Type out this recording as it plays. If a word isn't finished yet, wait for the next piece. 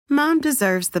Mom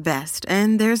deserves the best,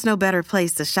 and there's no better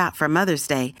place to shop for Mother's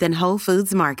Day than Whole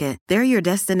Foods Market. They're your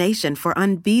destination for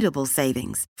unbeatable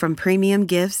savings, from premium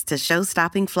gifts to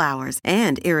show-stopping flowers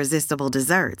and irresistible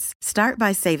desserts. Start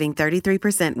by saving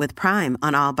 33% with Prime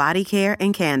on all body care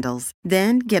and candles.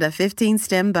 Then get a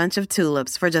 15-stem bunch of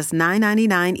tulips for just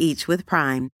 $9.99 each with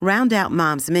Prime. Round out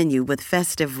Mom's menu with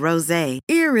festive rosé,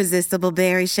 irresistible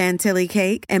berry chantilly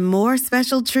cake, and more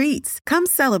special treats. Come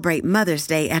celebrate Mother's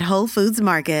Day at Whole Foods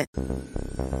Market.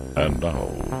 And now,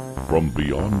 from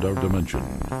beyond our dimension,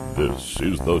 this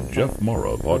is the Jeff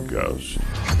Mara Podcast.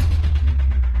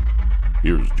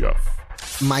 Here's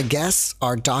Jeff. My guests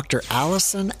are Dr.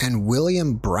 Allison and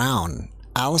William Brown.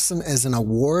 Allison is an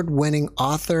award-winning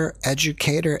author,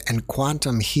 educator, and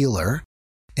quantum healer.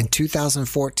 In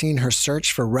 2014, her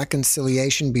search for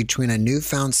reconciliation between a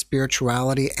newfound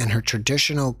spirituality and her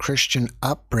traditional Christian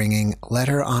upbringing led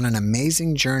her on an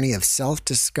amazing journey of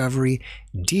self-discovery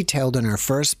detailed in her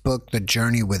first book, The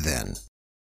Journey Within.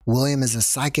 William is a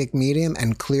psychic medium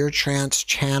and clear trance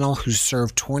channel who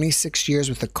served 26 years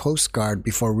with the Coast Guard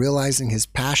before realizing his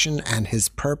passion and his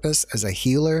purpose as a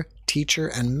healer, teacher,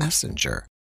 and messenger.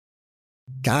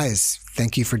 Guys,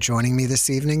 thank you for joining me this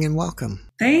evening and welcome.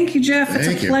 Thank you, Jeff. It's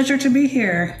a pleasure to be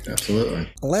here. Absolutely.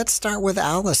 Let's start with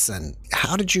Allison.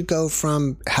 How did you go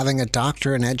from having a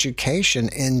doctorate in education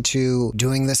into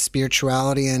doing this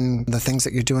spirituality and the things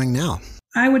that you're doing now?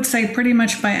 I would say pretty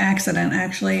much by accident,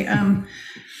 actually.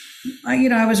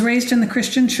 I was raised in the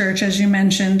Christian church, as you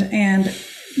mentioned, and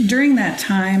during that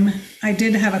time, I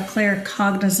did have a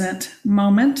claircognizant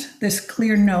moment, this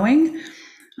clear knowing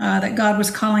that God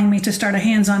was calling me to start a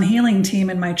hands-on healing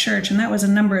team in my church. And that was a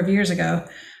number of years ago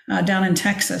down in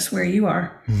Texas, where you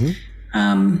are.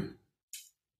 Mm-hmm.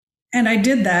 And I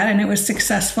did that, and it was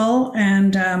successful.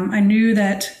 And I knew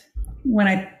that when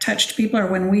I touched people, or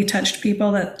when we touched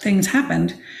people, that things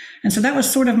happened. And so that was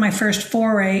sort of my first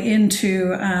foray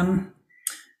into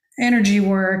energy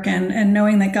work and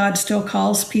knowing that God still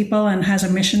calls people and has a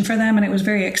mission for them. And it was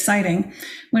very exciting.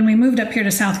 When we moved up here to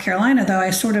South Carolina, though,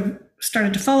 I sort of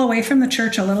started to fall away from the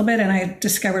church a little bit, and I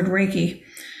discovered Reiki.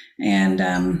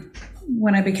 And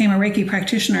when I became a Reiki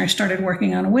practitioner, I started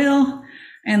working on will,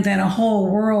 and then a whole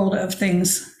world of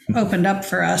things opened up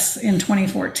for us in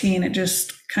 2014. It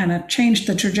just kind of changed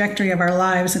the trajectory of our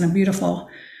lives in a beautiful,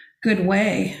 good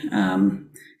way.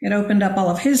 It opened up all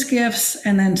of his gifts,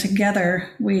 and then together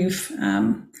we've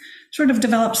sort of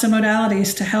developed some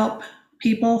modalities to help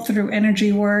people through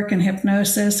energy work and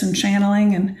hypnosis and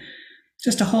channeling and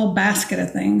just a whole basket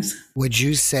of things. Would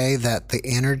you say that the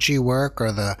energy work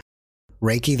or the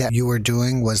Reiki that you were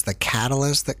doing was the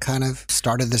catalyst that kind of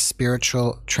started the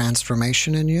spiritual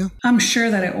transformation in you? I'm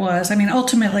sure that it was. I mean,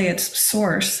 ultimately it's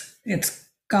source. It's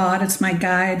God. It's my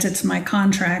guides. It's my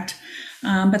contract.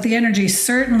 But the energy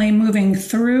certainly moving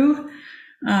through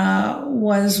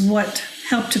was what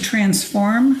helped to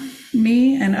transform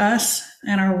me and us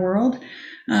and our world.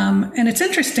 And it's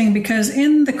interesting because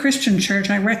in the Christian church,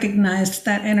 I recognized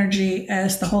that energy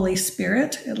as the Holy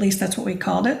Spirit. At least that's what we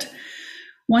called it.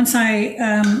 Once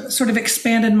I sort of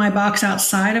expanded my box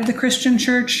outside of the Christian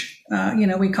church,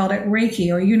 we called it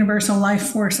Reiki, or Universal Life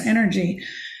Force Energy.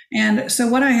 And so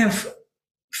what I have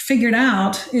figured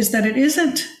out is that it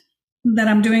isn't that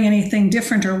I'm doing anything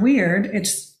different or weird.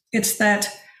 It's that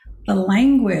the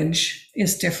language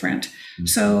is different. Mm-hmm.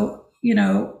 So,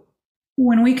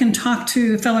 when we can talk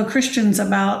to fellow Christians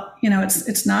about,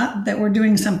 it's not that we're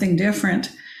doing something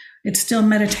different. It's still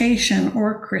meditation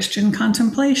or Christian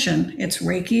contemplation. It's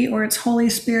Reiki or it's Holy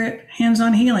Spirit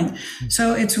hands-on healing. Mm-hmm.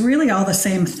 So it's really all the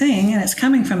same thing, and it's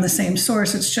coming from the same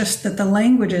source. It's just that the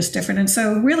language is different. And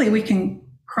so really we can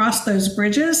cross those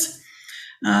bridges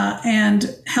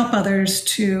and help others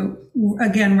to,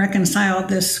 again, reconcile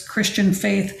this Christian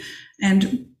faith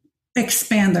and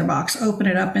expand their box, open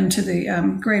it up into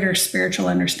the greater spiritual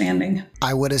understanding.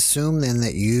 I would assume then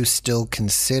that you still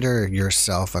consider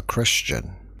yourself a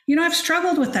Christian. I've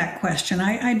struggled with that question.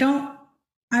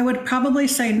 I would probably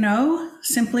say no,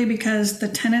 simply because the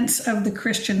tenets of the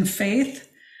Christian faith,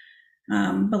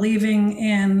 believing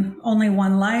in only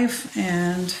one life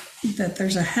and that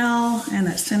there's a hell and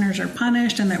that sinners are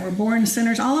punished and that we're born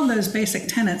sinners, all of those basic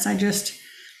tenets, I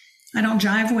don't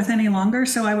jive with any longer.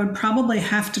 So I would probably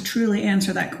have to truly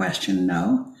answer that question,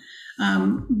 no.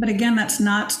 But again, that's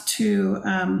not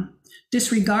to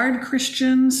disregard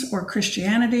Christians or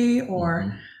Christianity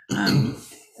or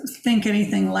think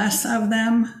anything less of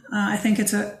them. I think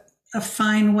it's a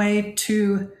fine way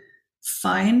to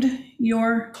find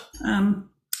your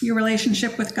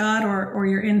relationship with God or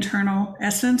your internal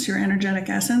essence, your energetic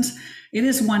essence. It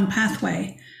is one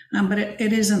pathway, but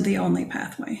it isn't the only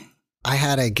pathway. I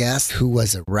had a guest who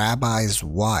was a rabbi's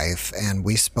wife, and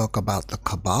we spoke about the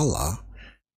Kabbalah.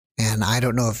 And I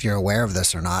don't know if you're aware of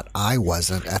this or not. I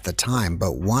wasn't at the time,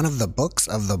 but one of the books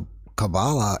of the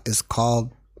Kabbalah is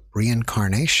called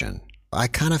Reincarnation. I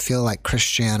kind of feel like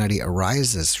Christianity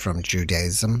arises from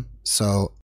Judaism.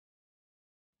 So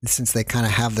since they kind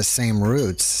of have the same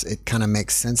roots, it kind of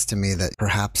makes sense to me that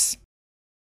perhaps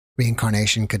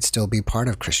reincarnation could still be part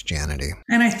of Christianity.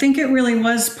 And I think it really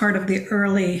was part of the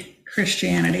early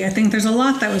Christianity. I think there's a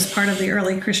lot that was part of the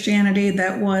early Christianity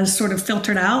that was sort of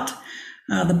filtered out.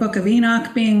 The Book of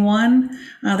Enoch being one.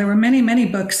 There were many, many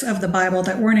books of the Bible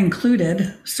that weren't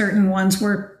included. Certain ones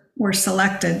were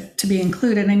selected to be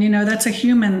included. And, that's a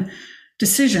human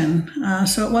decision.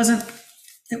 So it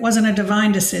wasn't a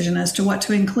divine decision as to what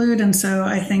to include. And so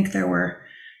I think there were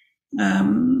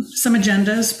some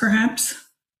agendas, perhaps,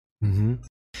 in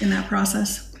that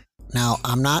process. Now,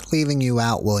 I'm not leaving you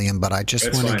out, William, but I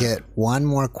just want to get one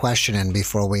more question in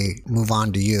before we move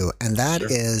on to you. And that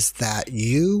is that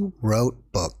you wrote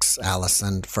books,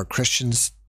 Allison, for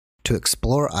Christians to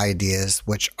explore ideas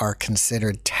which are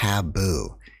considered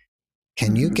taboo.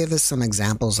 Can you give us some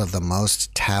examples of the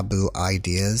most taboo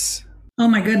ideas? Oh,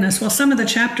 my goodness. Well, some of the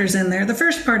chapters in there, the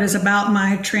first part is about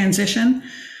my transition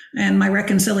and my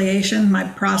reconciliation, my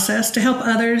process to help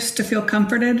others to feel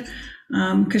comforted.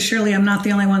 Because surely I'm not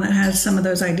the only one that has some of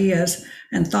those ideas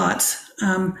and thoughts.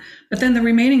 But then the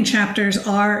remaining chapters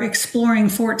are exploring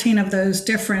 14 of those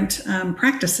different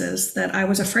practices that I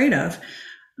was afraid of.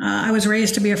 I was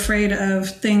raised to be afraid of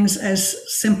things as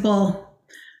simple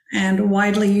and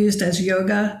widely used as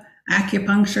yoga,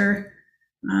 acupuncture,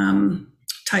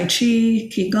 Tai Chi,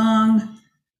 Qigong,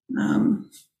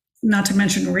 not to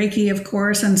mention Reiki, of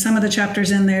course. And some of the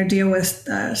chapters in there deal with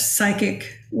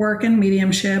psychic work and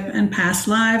mediumship and past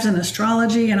lives and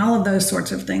astrology and all of those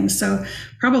sorts of things. So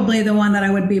probably the one that I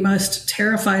would be most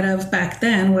terrified of back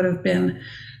then would have been,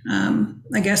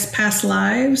 I guess, past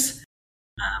lives.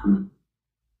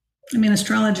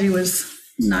 Astrology was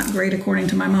not great according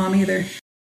to my mom either,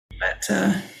 but,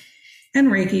 and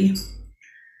Reiki.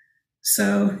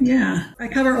 So yeah, I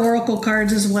cover oracle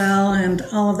cards as well. And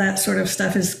all of that sort of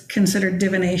stuff is considered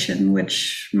divination,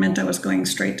 which meant I was going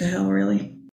straight to hell,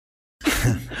 really.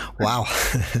 Wow.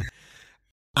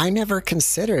 I never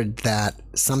considered that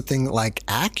something like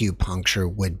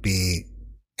acupuncture would be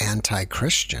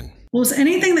anti-Christian. Well, it's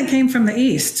anything that came from the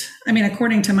East.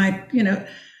 According to my,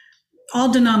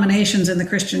 all denominations in the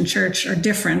Christian church are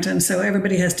different. And so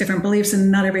everybody has different beliefs,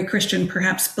 and not every Christian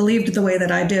perhaps believed the way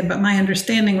that I did. But my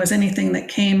understanding was anything that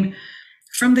came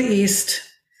from the East,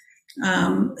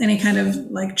 any kind of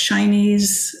like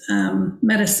Chinese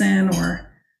medicine or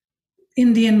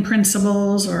Indian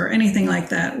principles or anything like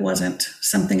that wasn't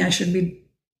something I should be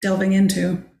delving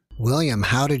into. William,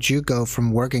 how did you go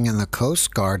from working in the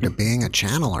Coast Guard to being a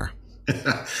channeler?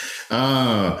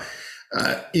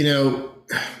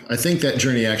 I think that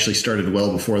journey actually started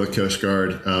well before the Coast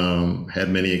Guard. Had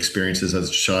many experiences as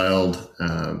a child.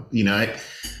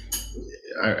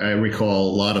 I recall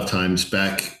a lot of times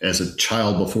back as a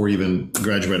child before even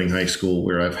graduating high school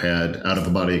where I've had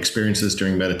out-of-the-body experiences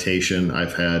during meditation.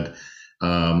 I've had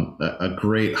a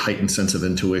great heightened sense of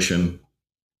intuition.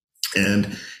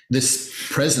 And this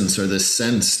presence or this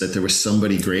sense that there was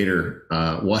somebody greater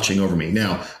watching over me.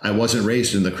 Now, I wasn't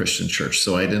raised in the Christian church,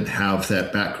 so I didn't have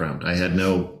that background. I had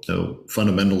no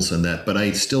fundamentals in that, but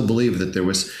I still believe that there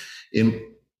was in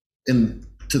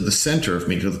to the center of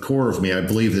me, to the core of me, I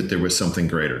believe that there was something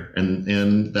greater.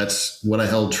 And that's what I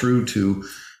held true to,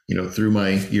 through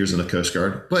my years in the Coast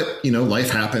Guard. But, life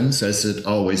happens as it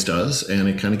always does, and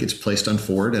it kind of gets placed on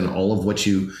forward, and all of what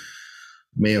you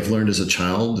may have learned as a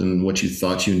child and what you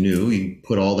thought you knew, you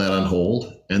put all that on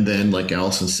hold. And then, like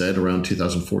Allison said, around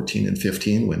 2014 and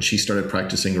 15, when she started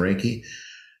practicing Reiki,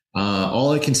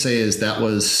 all I can say is that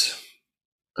was,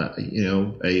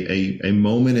 a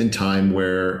moment in time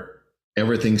where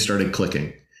everything started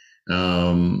clicking.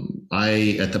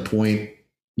 At the point,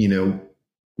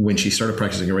 when she started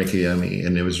practicing Reiki on me,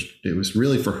 and it was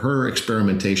really for her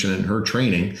experimentation and her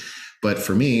training. But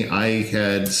for me, I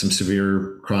had some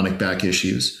severe chronic back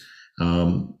issues.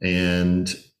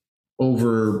 And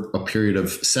over a period of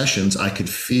sessions, I could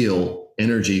feel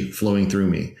energy flowing through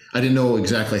me. I didn't know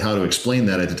exactly how to explain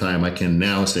that at the time. I can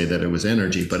now say that it was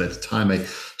energy, but at the time I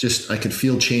could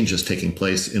feel changes taking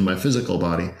place in my physical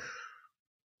body.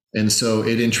 And so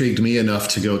it intrigued me enough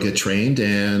to go get trained.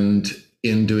 And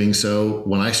in doing so,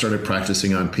 when I started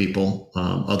practicing on people,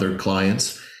 other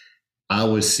clients, I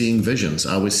was seeing visions.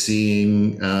 I was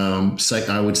seeing,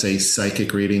 I would say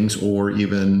psychic readings, or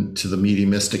even to the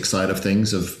mediumistic side of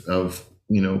things of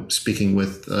speaking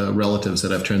with relatives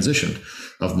that I've transitioned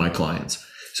of my clients.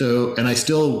 So, and I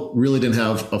still really didn't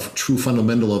have a true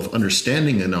fundamental of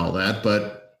understanding and all that,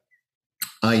 but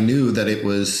I knew that it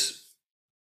was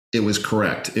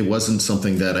correct. It wasn't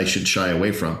something that I should shy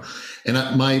away from.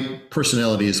 And my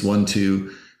personality is one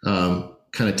to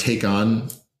kind of take on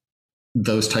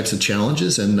those types of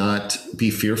challenges and not be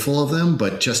fearful of them,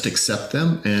 but just accept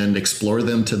them and explore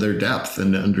them to their depth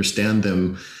and understand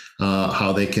them,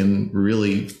 how they can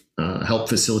really help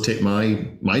facilitate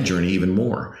my journey even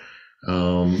more.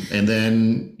 And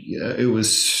then it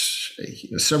was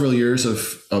several years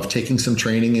of taking some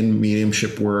training in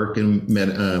mediumship work and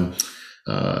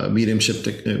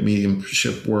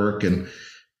mediumship work and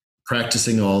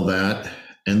practicing all that.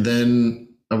 And then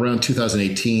around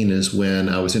 2018 is when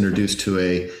I was introduced to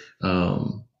a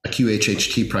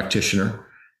QHHT practitioner,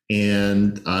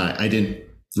 and I didn't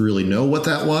really know what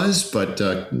that was, but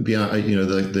beyond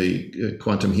the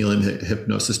quantum healing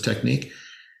hypnosis technique,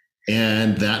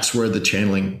 and that's where the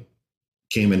channeling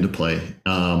came into play.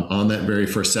 On that very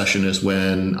first session is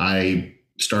when I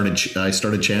started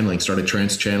channeling, started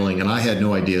trance channeling, and I had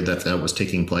no idea that was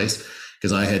taking place,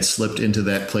 because I had slipped into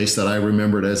that place that I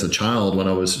remembered as a child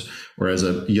or as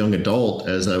a young adult,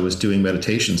 as I was doing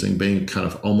meditations and being kind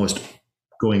of almost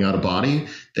going out of body.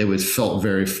 They felt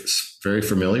very, very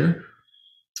familiar.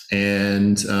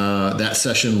 And that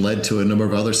session led to a number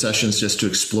of other sessions just to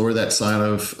explore that side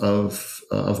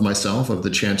of myself, of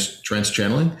the trance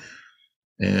channeling.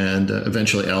 And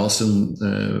eventually Allison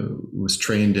was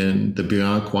trained in the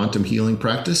Beyond Quantum Healing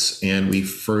practice, and we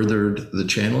furthered the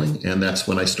channeling. And that's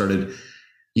when I started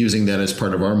using that as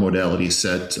part of our modality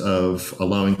set of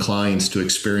allowing clients to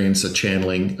experience a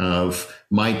channeling of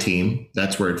my team.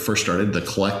 That's where it first started, the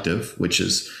collective, which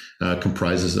is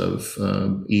comprises of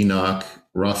Enoch,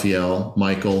 Raphael,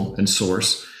 Michael, and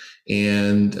Source.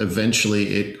 And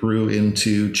eventually it grew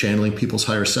into channeling people's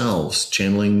higher selves,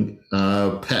 channeling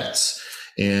pets,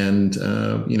 and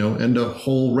and a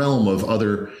whole realm of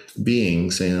other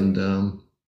beings. And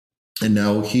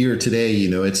now here today,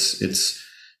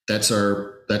 that's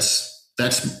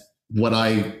what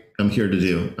I am here to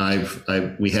do.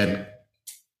 We had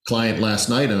client last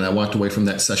night, and I walked away from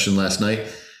that session last night,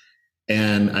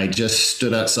 and I just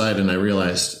stood outside and I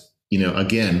realized,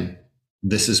 again,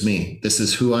 this is me. This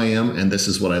is who I am, and this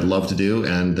is what I love to do,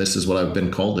 and this is what I've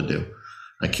been called to do.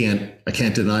 I can't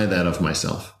deny that of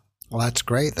myself. Well, that's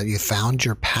great that you found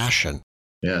your passion.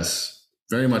 Yes,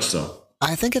 very much so.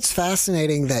 I think it's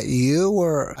fascinating that you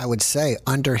were, I would say,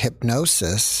 under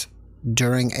hypnosis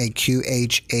during a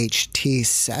QHHT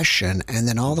session, and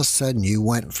then all of a sudden you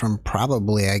went from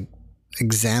probably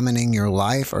examining your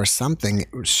life or something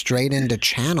straight into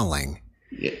channeling.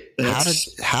 Yeah,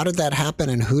 how did that happen,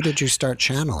 and who did you start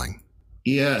channeling?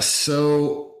 Yeah,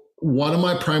 so one of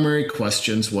my primary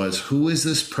questions was, who is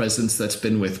this presence that's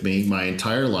been with me my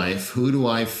entire life? Who do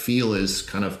I feel is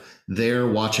kind of there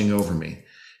watching over me?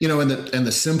 And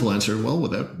the simple answer, well,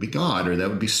 that would be God, or that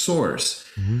would be Source.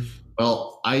 Mm-hmm.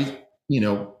 Well,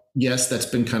 yes, that's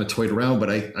been kind of toyed around, but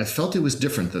I felt it was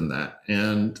different than that.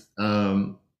 And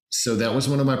so that was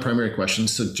one of my primary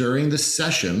questions. So during the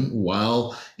session,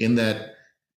 while in that,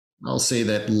 I'll say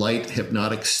that light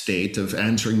hypnotic state of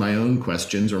answering my own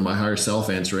questions, or my higher self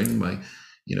answering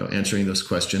those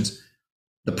questions,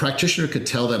 the practitioner could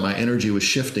tell that my energy was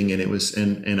shifting,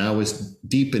 and I was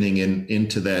deepening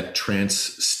into that trance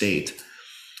state.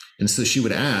 And so she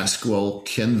would ask, well,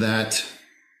 can that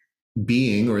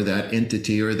being or that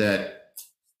entity or that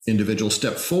individual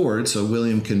step forward so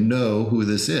William can know who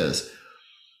this is?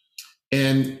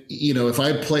 And, if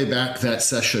I play back that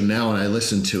session now and I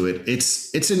listen to it,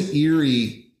 it's an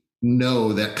eerie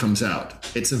no that comes out.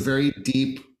 It's a very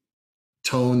deep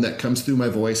tone that comes through my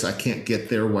voice. I can't get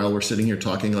there while we're sitting here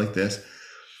talking like this.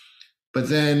 But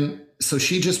then, so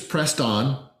she just pressed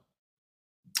on,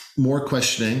 more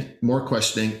questioning,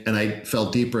 and I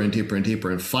fell deeper and deeper and deeper.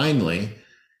 And finally,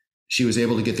 she was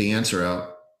able to get the answer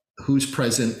out. Who's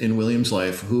present in William's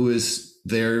life? Who is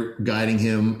there guiding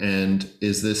him? And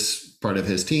is this part of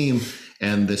his team?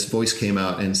 And this voice came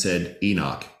out and said,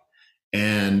 Enoch.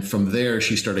 And from there,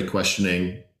 she started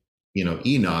questioning,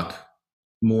 Enoch,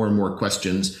 more and more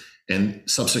questions. And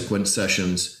subsequent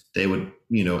sessions, they would,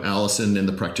 Allison and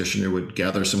the practitioner would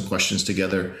gather some questions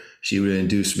together. She would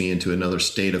induce me into another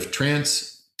state of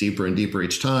trance, deeper and deeper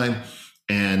each time.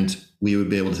 And we would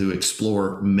be able to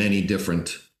explore many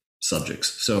different subjects.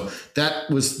 So that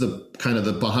was the kind of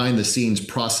the behind the scenes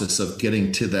process of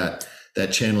getting to that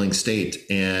channeling state.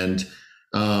 And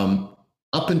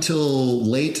up until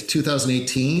late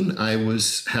 2018, I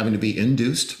was having to be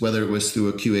induced, whether it was through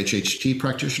a QHHT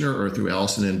practitioner or through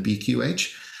Allison and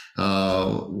BQH,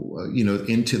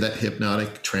 into that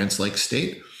hypnotic trance-like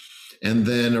state. And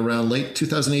then around late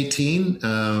 2018,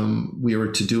 we were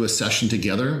to do a session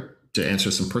together to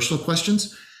answer some personal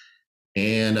questions.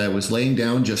 And I was laying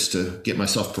down just to get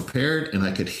myself prepared, and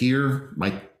I could hear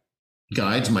my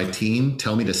guides, my team,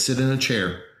 tell me to sit in a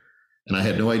chair. And I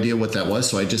had no idea what that was,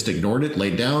 so I just ignored it,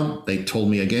 laid down. They told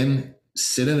me again,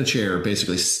 sit in a chair,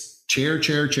 basically chair,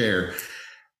 chair, chair.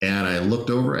 And I looked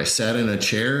over, I sat in a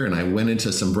chair, and I went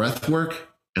into some breath work,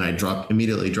 and I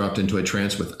immediately dropped into a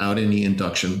trance without any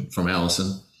induction from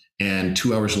Allison. And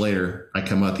 2 hours later, I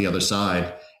come out the other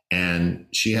side, and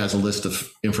she has a list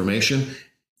of information.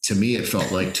 To me, it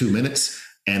felt like 2 minutes,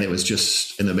 and it was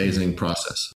just an amazing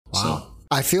process. Wow. So,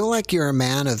 I feel like you're a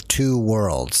man of two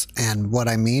worlds. And what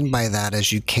I mean by that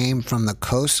is you came from the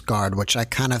Coast Guard, which I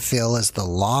kind of feel is the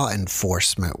law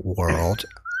enforcement world,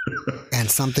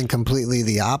 and something completely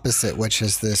the opposite, which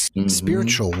is this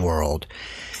spiritual world.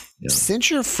 Yeah. Since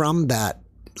you're from that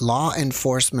law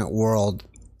enforcement world,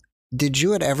 did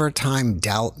you at ever time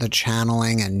doubt the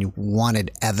channeling and you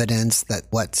wanted evidence that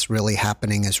what's really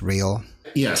happening is real?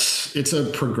 Yes, it's a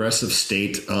progressive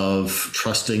state of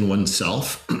trusting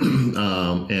oneself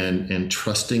and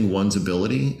trusting one's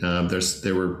ability.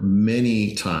 There were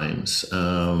many times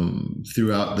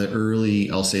throughout the early,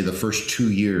 I'll say the first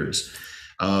 2 years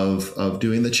of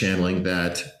doing the channeling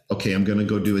that, okay, I'm going to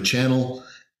go do a channel,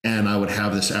 and I would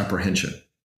have this apprehension.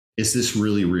 Is this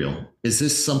really real? Is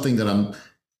this something that I'm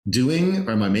doing?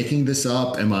 Or am I making this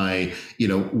up? Am I,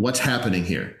 what's happening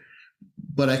here?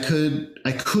 But I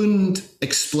couldn't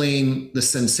explain the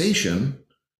sensation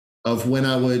of when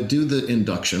I would do the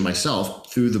induction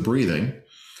myself through the breathing.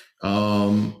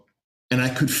 And I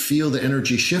could feel the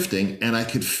energy shifting, and I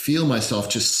could feel myself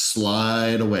just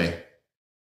slide away.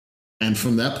 And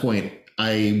from that point,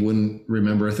 I wouldn't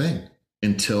remember a thing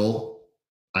until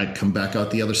I'd come back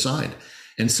out the other side.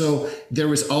 And so there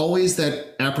was always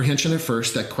that apprehension at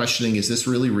first, that questioning, is this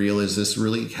really real? Is this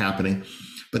really happening?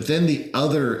 But then the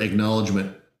other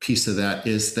acknowledgement piece of that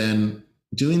is then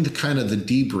doing the kind of the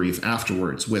debrief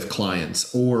afterwards with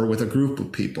clients or with a group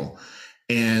of people,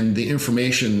 and the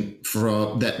information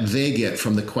that they get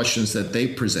from the questions that they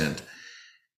present.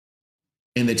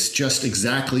 And it's just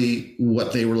exactly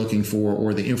what they were looking for,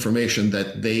 or the information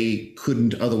that they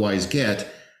couldn't otherwise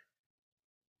get.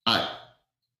 I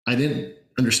didn't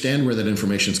understand where that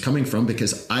information is coming from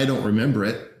because I don't remember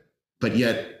it, but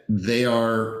yet they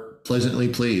are pleasantly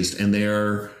pleased, and they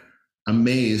are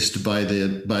amazed by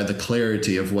the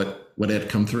clarity of what had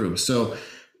come through. So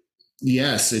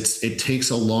yes, it takes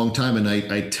a long time. And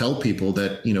I tell people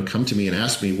that, come to me and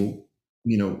ask me, well,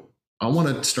 I want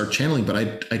to start channeling, but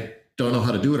I don't know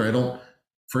how to do it.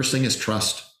 First thing is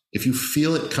trust. If you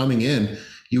feel it coming in,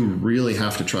 you really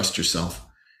have to trust yourself.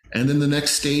 And then the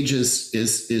next stage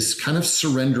is kind of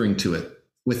surrendering to it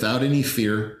without any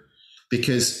fear,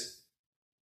 because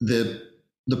the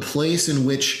place in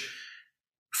which,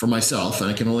 for myself, and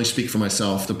I can only speak for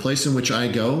myself, the place in which I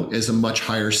go is a much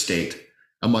higher state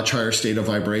of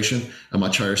vibration, a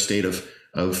much higher state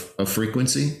of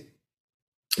frequency.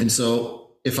 And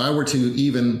so if I were to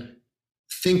even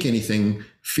think anything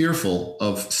fearful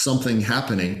of something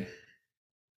happening,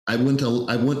 I wouldn't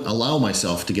allow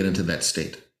myself to get into that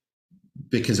state,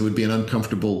 because it would be an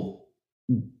uncomfortable,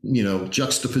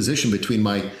 juxtaposition between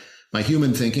my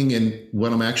human thinking and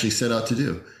what I'm actually set out to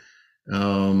do.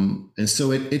 And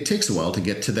so it takes a while to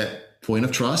get to that point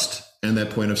of trust and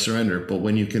that point of surrender. But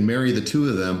when you can marry the two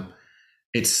of them,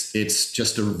 it's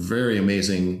just a very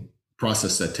amazing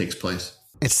process that takes place.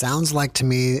 It sounds like to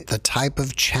me the type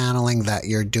of channeling that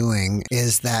you're doing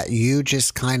is that you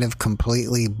just kind of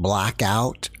completely black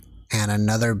out and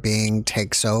another being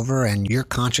takes over, and you're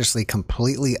consciously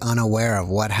completely unaware of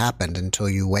what happened until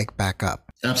you wake back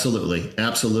up. Absolutely.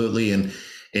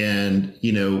 And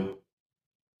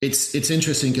it's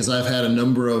interesting because I've had a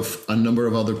number of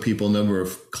other people, a number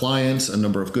of clients, a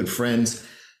number of good friends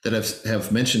that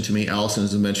have mentioned to me, Allison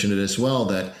has mentioned it as well,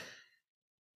 that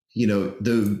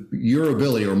your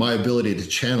ability or my ability to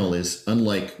channel is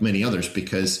unlike many others,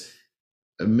 because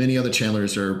many other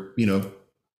channelers are,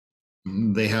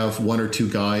 they have one or two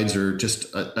guides or just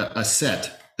a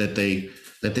set that they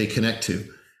connect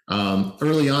to.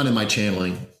 Early on in my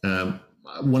channeling,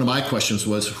 one of my questions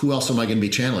was, who else am I going to be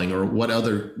channeling, or what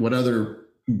other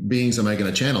beings am I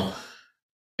going to channel?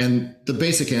 And the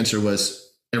basic answer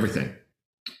was everything.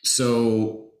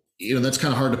 So, that's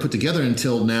kind of hard to put together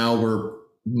until now. We're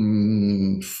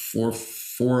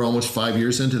four, almost 5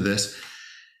 years into this.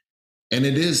 And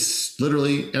it is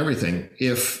literally everything.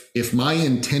 If my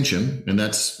intention, and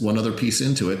that's one other piece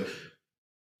into it,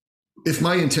 if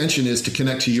my intention is to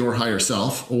connect to your higher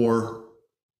self, or,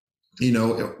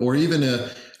 or even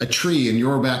a tree in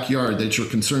your backyard that you're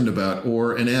concerned about,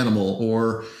 or an animal,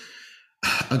 or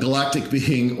a galactic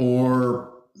being,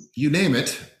 or you name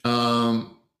it,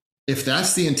 if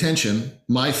that's the intention,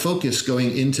 my focus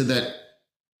going into that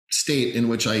state in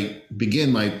which I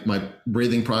begin my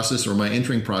breathing process or my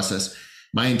entering process,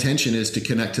 my intention is to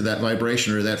connect to that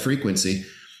vibration or that frequency.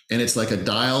 And it's like a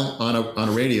dial on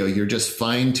a radio. You're just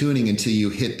fine tuning until you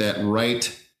hit that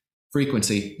right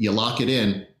frequency. You lock it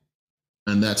in,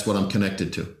 and that's what I'm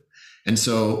connected to. And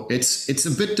so it's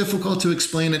a bit difficult to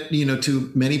explain it,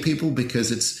 to many people,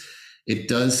 because it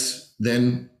does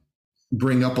then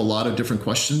bring up a lot of different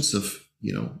questions of,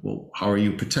 well, how are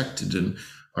you protected, and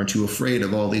aren't you afraid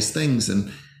of all these things? And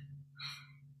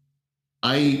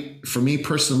for me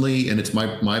personally, and it's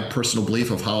my personal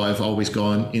belief of how I've always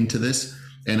gone into this,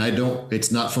 and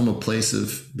it's not from a place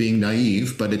of being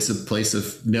naive, but it's a place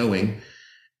of knowing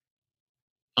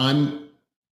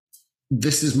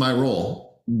this is my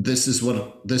role. This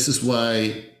is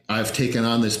why I've taken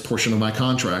on this portion of my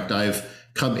contract. I've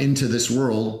come into this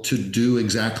world to do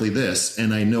exactly this.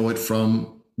 And I know it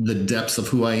from the depths of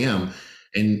who I am.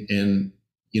 And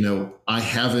I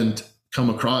haven't come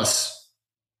across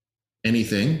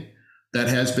anything that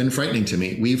has been frightening to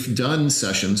me. We've done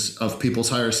sessions of people's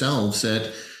higher selves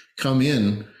that come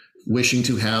in wishing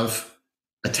to have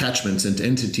attachments and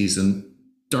entities and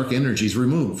dark energies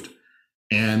removed.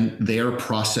 And they are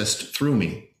processed through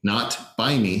me, not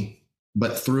by me,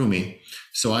 but through me.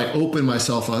 So I open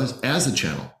myself as a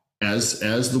channel. As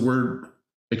the word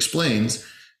explains,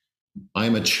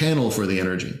 I'm a channel for the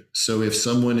energy. So if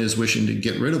someone is wishing to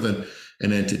get rid of an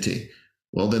entity,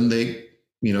 well, then they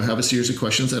have a series of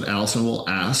questions that Allison will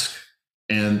ask,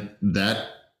 and that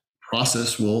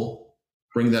process will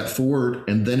bring that forward,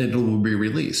 and then it will be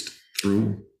released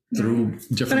through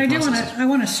different processes. I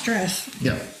want to stress,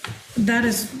 that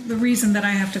is the reason that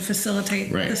I have to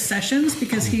facilitate the sessions,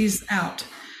 because he's out.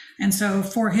 And so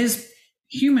for his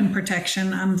human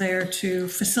protection, I'm there to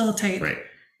facilitate,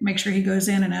 make sure he goes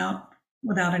in and out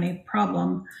without any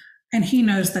problem. And he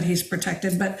knows that he's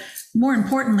protected, but more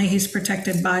importantly, he's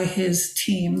protected by his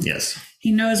team. Yes.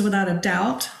 He knows without a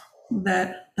doubt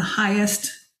that the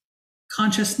highest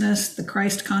consciousness, the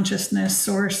Christ consciousness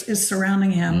source, is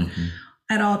surrounding him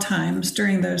at all times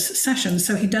during those sessions.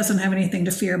 So he doesn't have anything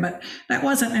to fear, but that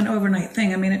wasn't an overnight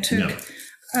thing. I mean, it took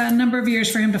a number of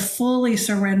years for him to fully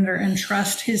surrender and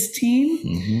trust his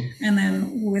team. And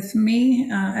then with me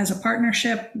as a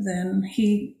partnership, then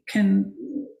he can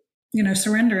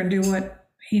surrender and do what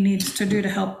he needs to do to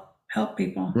help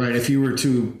people. Right. If you were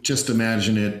to just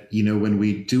imagine it, when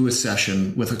we do a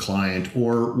session with a client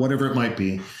or whatever it might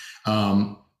be,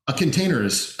 a container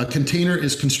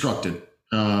is constructed,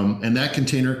 and that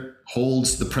container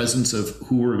holds the presence of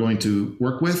who we're going to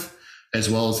work with, as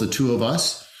well as the two of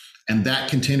us. And that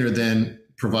container then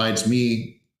provides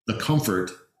me the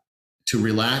comfort to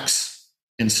relax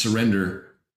and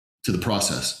surrender to the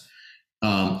process.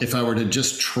 If I were to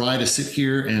just try to sit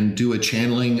here and do a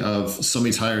channeling of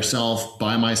somebody's higher self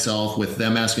by myself with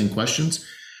them asking questions,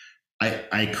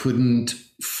 I couldn't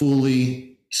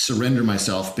fully surrender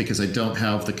myself, because I don't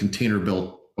have the container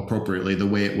built appropriately the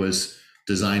way it was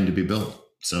designed to be built.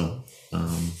 So,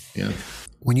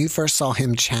 When you first saw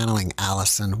him channeling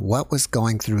Allison, what was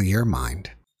going through your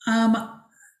mind?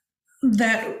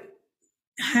 That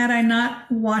had I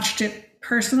not watched it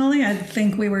personally, I'd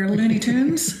think we were Looney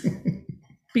Tunes.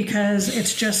 Because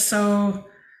it's just so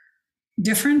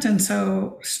different and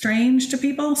so strange to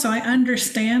people. So I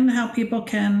understand how people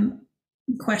can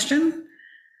question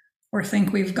or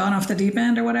think we've gone off the deep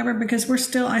end or whatever, because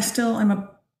I still am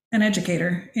an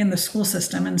educator in the school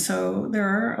system. And so there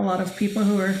are a lot of people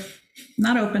who are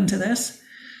not open to this.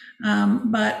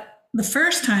 But the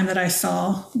first time that I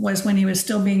saw was when he was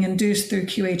still being induced through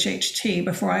QHHT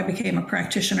before I became a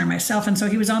practitioner myself. And so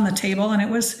he was on the table, and it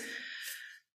was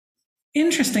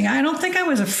interesting. I don't think I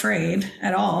was afraid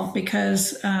at all,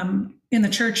 because in the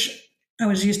church, I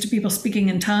was used to people speaking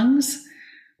in tongues,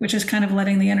 which is kind of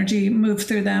letting the energy move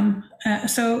through them.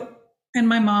 And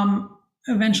my mom,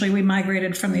 eventually we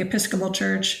migrated from the Episcopal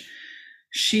Church.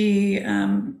 She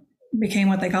became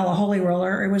what they call a holy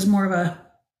roller. It was more of a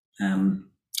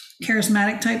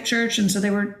charismatic type church. And so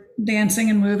they were dancing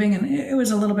and moving, and it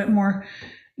was a little bit more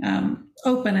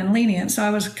open and lenient. So I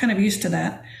was kind of used to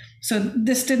that. So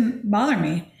this didn't bother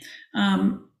me.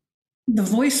 The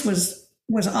voice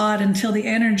was odd until the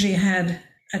energy had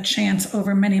a chance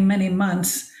over many, many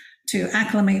months to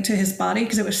acclimate to his body,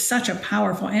 because it was such a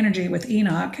powerful energy with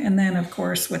Enoch. And then, of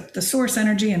course, with the source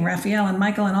energy and Raphael and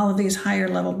Michael and all of these higher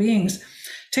level beings,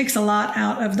 takes a lot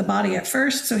out of the body at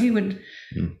first. So he would,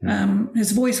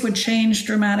 his voice would change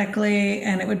dramatically,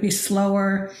 and it would be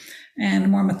slower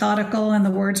and more methodical, and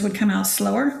the words would come out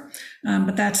slower.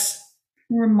 But that's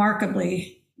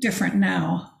remarkably different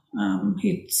now.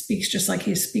 He speaks just like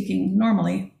he's speaking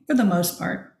normally for the most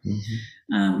part.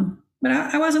 But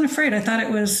I wasn't afraid. I thought it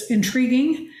was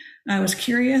intriguing. I was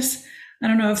curious. I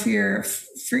don't know if you're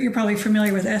probably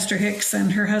familiar with Esther Hicks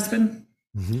and her husband,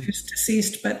 who's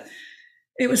deceased, but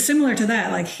it was similar to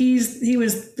that. Like he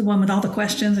was the one with all the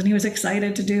questions, and he was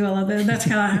excited to do all of it. That's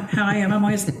how I am. I'm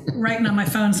always writing on my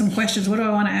phone some questions. What do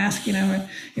I want to ask?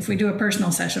 If we do a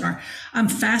personal session, or I'm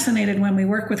fascinated when we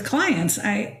work with clients.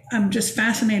 I'm just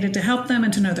fascinated to help them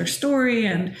and to know their story.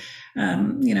 And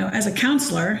as a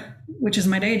counselor, which is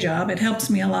my day job, it helps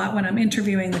me a lot when I'm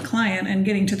interviewing the client and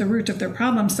getting to the root of their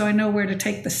problem, so I know where to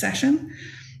take the session.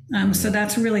 So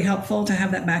that's really helpful to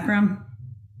have that background.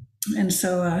 And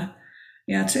so,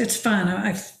 it's fun.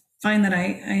 I find that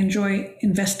I enjoy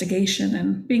investigation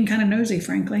and being kind of nosy,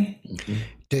 frankly.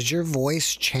 Does your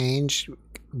voice change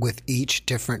with each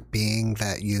different being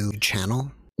that you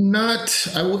channel?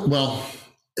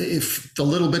 If the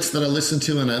little bits that I listen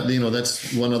to, and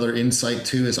that's one other insight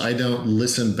too, is I don't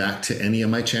listen back to any of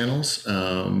my channels.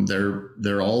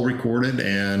 They're all recorded,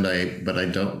 but I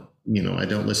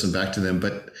don't listen back to them.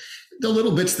 But the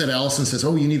little bits that Allison says,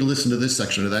 oh, you need to listen to this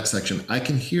section or that section, I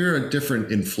can hear a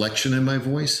different inflection in my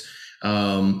voice,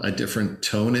 a different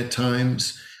tone at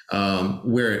times,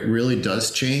 where it really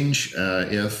does change.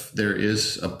 If there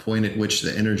is a point at which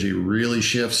the energy really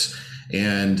shifts,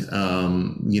 and,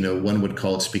 one would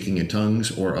call it speaking in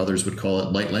tongues, or others would call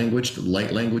it light language. The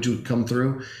light language would come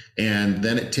through, and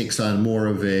then it takes on more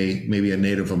of maybe a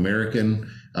Native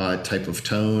American type of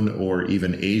tone, or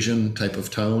even Asian type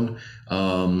of tone,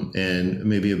 and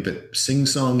maybe a bit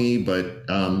sing-songy, but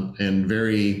and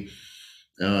very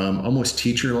almost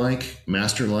teacher-like,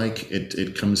 master-like.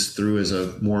 It comes through as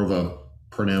more of a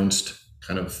pronounced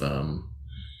kind of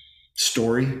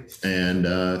story, and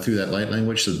through that light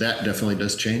language. So that definitely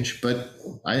does change. But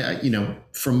I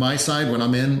from my side, when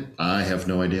I'm in, I have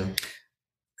no idea.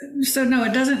 So no,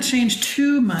 it doesn't change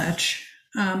too much.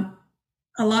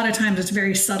 A lot of times it's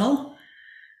very subtle,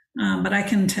 but I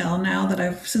can tell now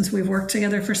that since we've worked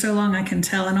together for so long, I can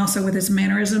tell. And also with his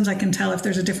mannerisms, I can tell if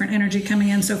there's a different energy coming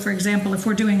in. So for example, if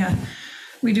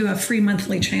we do a free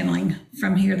monthly channeling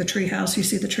from here, the tree house, you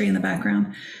see the tree in the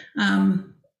background.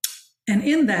 And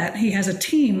in that, he has a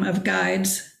team of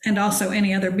guides, and also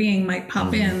any other being might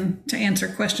pop in to answer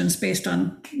questions based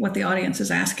on what the audience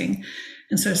is asking.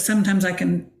 And so sometimes I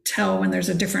can tell when there's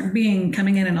a different being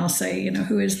coming in, and I'll say,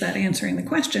 who is that answering the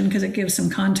question? Because it gives some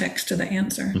context to the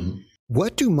answer.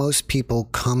 What do most people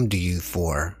come to you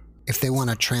for if they want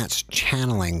a trance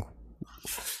channeling?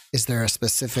 Is there a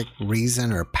specific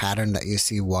reason or pattern that you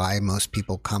see why most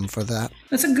people come for that?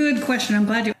 That's a good question. I'm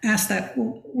glad you asked that.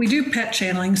 We do pet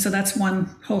channeling, so that's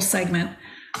one whole segment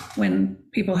when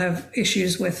people have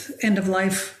issues with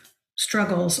end-of-life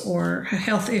struggles or a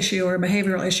health issue or a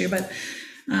behavioral issue. But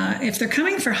if they're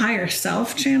coming for higher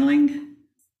self channeling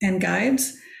and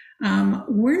guides,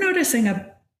 we're noticing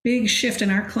a big shift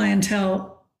in our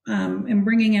clientele in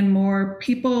bringing in more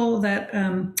people that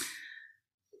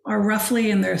are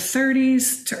roughly in their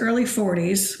 30s to early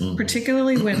 40s,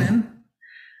 particularly women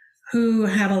who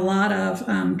have a lot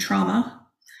of trauma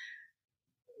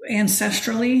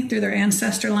ancestrally through their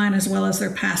ancestor line, as well as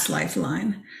their past life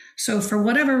line. So for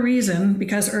whatever reason,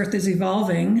 because Earth is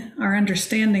evolving, our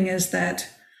understanding is that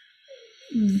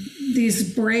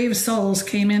these brave souls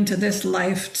came into this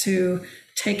life to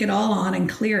take it all on and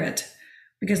clear it,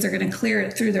 because they're going to clear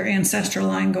it through their ancestral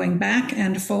line going back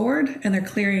and forward, and they're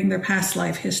clearing their past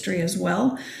life history as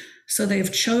well. So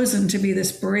they've chosen to be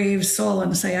this brave soul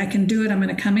and say, I can do it. I'm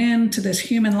going to come into this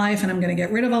human life, and I'm going to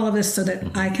get rid of all of this so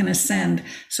that I can ascend,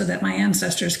 so that my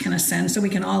ancestors can ascend, so we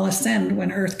can all ascend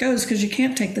when Earth goes, because you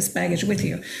can't take this baggage with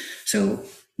you. So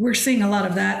we're seeing a lot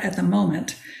of that at the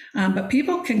moment. But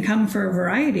people can come for a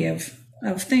variety of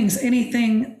things,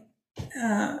 anything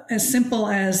as simple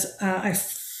as I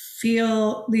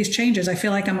feel these changes. I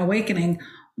feel like I'm awakening.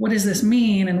 What does this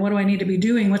mean? And what do I need to be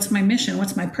doing? What's my mission?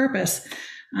 What's my purpose?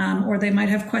 Or they might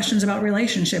have questions about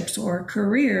relationships or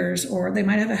careers, or they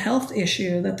might have a health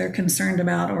issue that they're concerned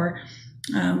about, or,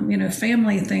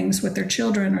 family things with their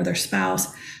children or their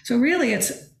spouse. So really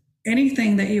it's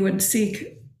anything that you would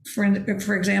seek,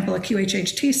 for example, a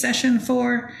QHHT session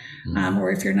for,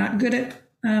 or if you're not good at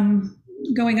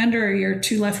going under, or you're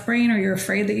too left brain, or you're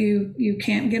afraid that you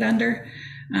can't get under.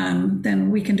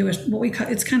 then we can do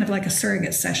it's kind of like a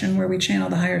surrogate session where we channel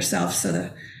the higher self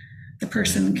so the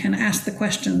person can ask the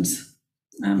questions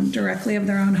directly of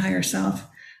their own higher self.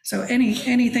 So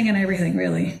anything and everything,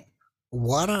 really.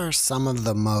 What are some of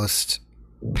the most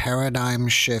paradigm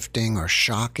shifting or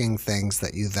shocking things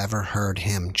that you've ever heard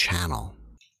him channel?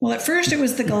 Well, at first it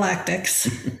was the galactics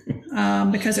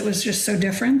because it was just so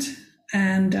different.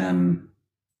 And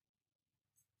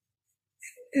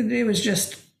it was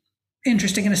just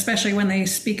interesting. And especially when they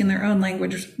speak in their own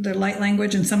language, their light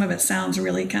language, and some of it sounds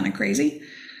really kind of crazy.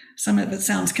 Some of it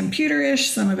sounds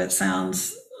computerish. Some of it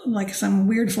sounds like some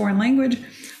weird foreign language.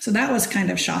 So that was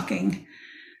kind of shocking.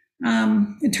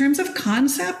 In terms of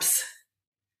concepts,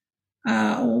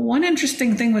 one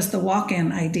interesting thing was the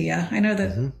walk-in idea. I know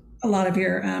that a lot of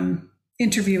your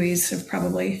interviewees have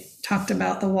probably talked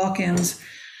about the walk-ins.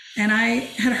 And I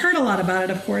had heard a lot about it,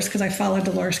 of course, because I followed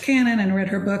Dolores Cannon and read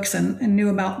her books and knew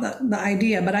about the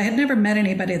idea, but I had never met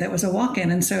anybody that was a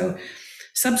walk-in. And so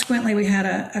subsequently, we had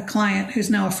a client who's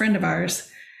now a friend of ours.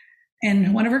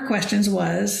 And one of her questions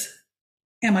was,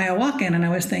 am I a walk-in? And I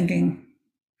was thinking,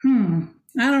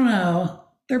 I don't know.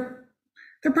 They're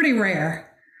pretty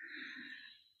rare.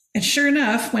 And sure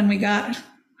enough, when we got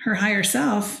her higher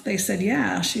self, they said,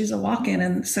 yeah, she's a walk-in.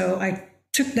 And so I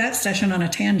took that session on a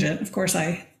tangent. Of course,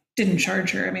 I didn't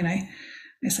charge her. I mean, I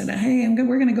said, hey,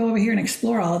 we're going to go over here and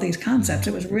explore all of these concepts.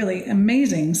 It was really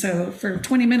amazing. So for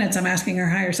 20 minutes, I'm asking her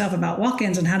higher self about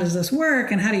walk-ins and how does this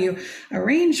work? And how do you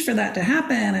arrange for that to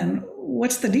happen? And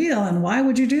what's the deal? And why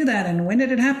would you do that? And when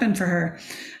did it happen for her?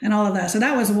 And all of that. So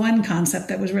that was one concept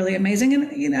that was really amazing.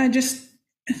 And,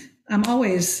 I'm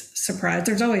always surprised.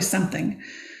 There's always something.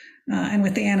 And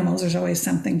with the animals, there's always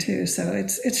something too. So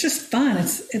it's just fun.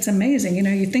 It's amazing.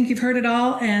 You think you've heard it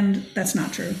all, and that's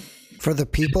not true. For the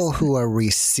people who are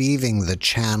receiving the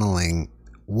channeling,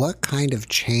 what kind of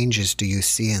changes do you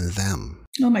see in them?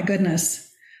 Oh my goodness.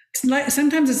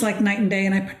 Sometimes it's like night and day.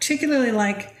 And I particularly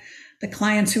like the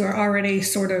clients who are already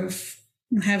sort of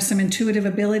have some intuitive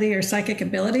ability or psychic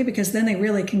ability, because then they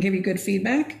really can give you good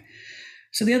feedback.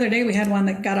 So the other day we had one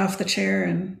that got off the chair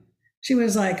and she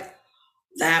was like,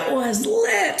 that was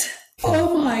lit.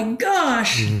 Oh my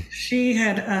gosh. She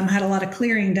had had a lot of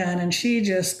clearing done, and she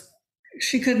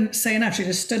couldn't say enough. She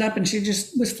just stood up and she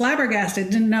just was flabbergasted,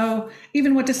 didn't know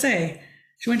even what to say.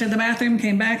 She went to the bathroom,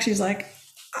 came back. She's like,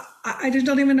 I just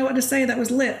don't even know what to say. That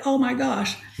was lit. Oh my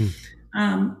gosh.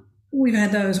 We've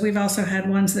had those. We've also had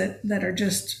ones that are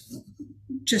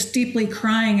just deeply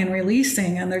crying and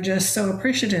releasing, and they're just so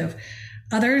appreciative.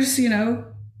 Others,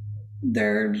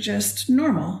 they're just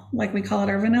normal, like we call it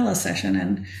our vanilla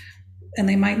session. And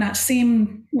they might not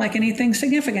seem like anything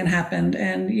significant happened,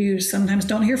 and you sometimes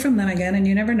don't hear from them again, and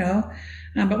you never know.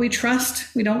 But we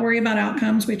trust, we don't worry about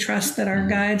outcomes. We trust that our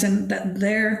guides and that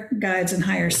their guides and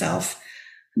higher self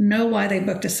know why they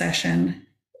booked a session,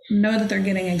 know that they're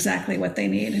getting exactly what they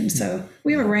need. And so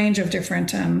we have a range of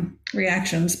different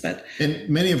reactions. And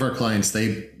many of our clients,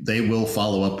 they will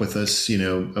follow up with us,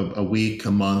 a week,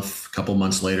 a month, a couple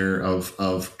months later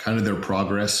of kind of their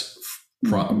progress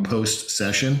post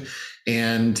session.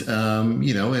 And, and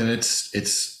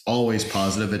it's always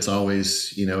positive. It's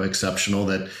always, exceptional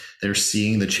that they're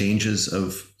seeing the changes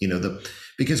of,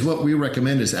 because what we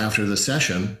recommend is after the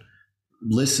session,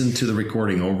 listen to the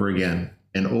recording over again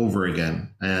and over again,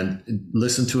 and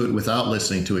listen to it without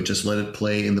listening to it. Just let it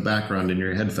play in the background in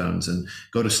your headphones and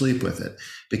go to sleep with it,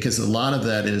 because a lot of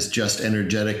that is just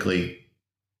energetically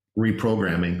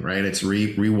reprogramming, right? It's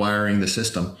rewiring the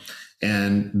system.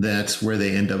 And that's where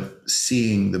they end up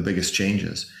seeing the biggest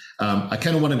changes. I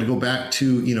kind of wanted to go back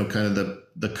to, kind of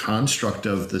the construct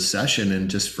of the session. And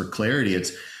just for clarity,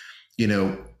 it's,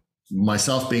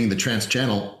 myself being the trance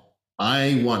channel,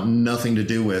 I want nothing to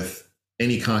do with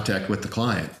any contact with the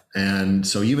client. And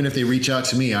so even if they reach out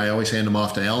to me, I always hand them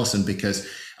off to Allison, because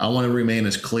I want to remain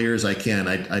as clear as I can.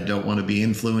 I don't want to be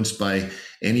influenced by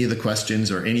any of the questions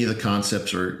or any of the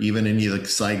concepts or even any of the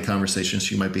side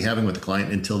conversations you might be having with the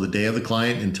client until the day of the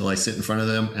client, until I sit in front of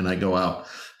them and I go out.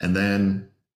 And then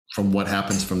from what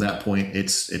happens from that point,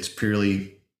 it's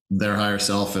purely their higher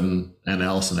self and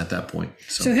Allison at that point.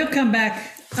 So he'll come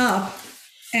back up,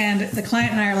 and the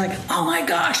client and I are like, oh my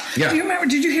gosh, yeah. Do you remember,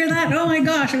 did you hear that? Oh my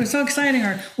gosh, it was so exciting.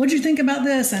 Or what'd you think about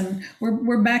this? And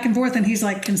we're back and forth. And he's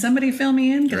like, can somebody fill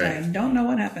me in? Because I don't know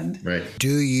what happened. Right.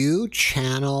 Do you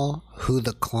channel who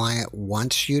the client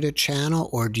wants you to channel,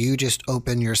 or do you just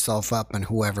open yourself up and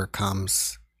whoever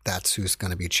comes, that's who's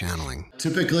going to be channeling?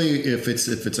 Typically, if it's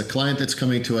a client that's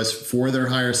coming to us for their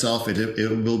higher self,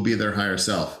 it will be their higher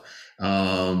self.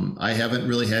 I haven't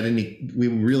really had we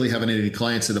really haven't had any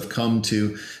clients that have come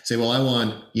to say, well, I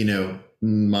want,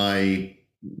 my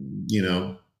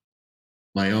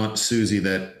my Aunt Susie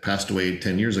that passed away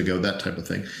 10 years ago, that type of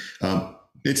thing.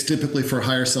 It's typically for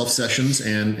higher self sessions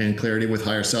and clarity with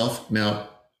higher self. Now,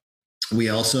 we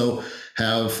also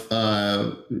have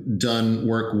done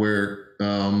work where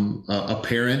a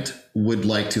parent would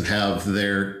like to have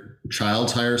their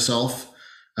child's higher self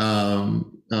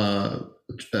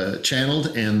channeled,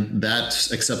 and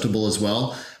that's acceptable as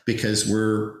well, because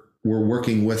we're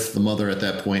working with the mother at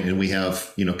that point, and we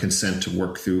have consent to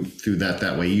work through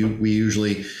that way. We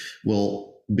usually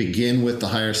will begin with the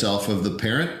higher self of the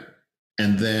parent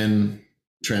and then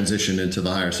transition into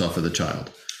the higher self of the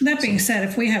child. That being said,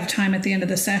 if we have time at the end of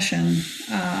the session,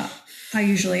 I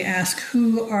usually ask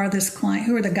who are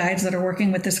the guides that are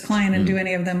working with this client, and do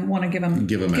any of them want to give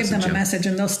them a message,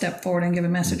 and they'll step forward and give a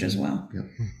message as well. Yeah.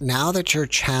 Now that you're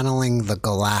channeling the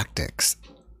galactics,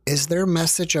 is their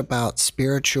message about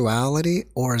spirituality,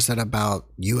 or is it about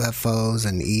UFOs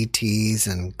and ETs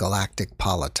and galactic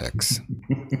politics?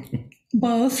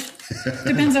 Both.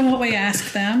 Depends on what we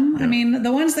ask them. I mean,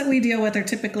 the ones that we deal with are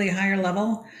typically higher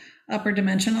level, upper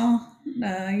dimensional,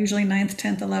 usually 9th,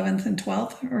 10th, 11th, and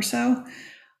 12th or so,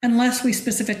 unless we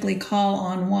specifically call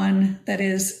on one that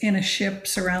is in a ship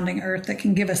surrounding Earth that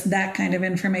can give us that kind of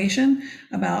information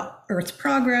about Earth's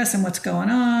progress and what's going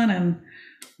on and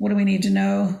what do we need to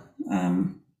know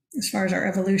as far as our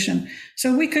evolution.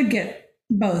 So we could get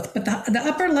both, but the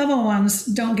upper level ones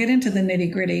don't get into the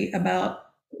nitty gritty about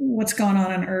what's going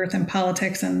on Earth and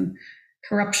politics and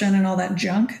corruption and all that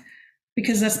junk,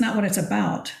 because that's not what it's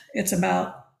about. It's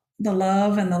about the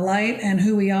love and the light and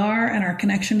who we are and our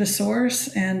connection to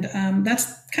source. And that's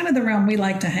kind of the realm we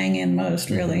like to hang in most,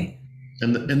 really.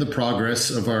 And the progress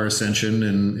of our ascension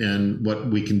and what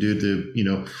we can do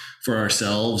to, for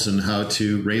ourselves, and how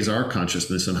to raise our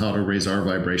consciousness and how to raise our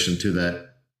vibration to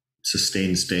that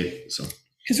sustained state. So,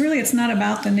 because really it's not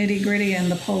about the nitty gritty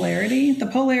and the polarity. The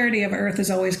polarity of Earth is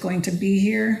always going to be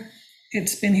here.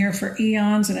 It's been here for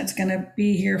eons, and it's going to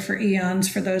be here for eons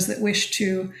for those that wish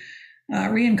to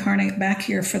reincarnate back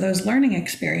here for those learning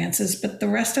experiences. But the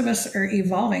rest of us are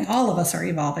evolving. All of us are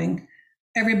evolving.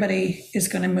 Everybody is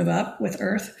going to move up with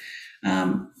Earth.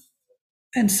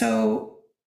 And so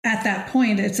at that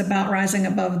point, it's about rising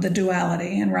above the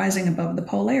duality and rising above the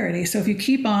polarity. So if you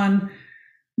keep on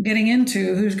getting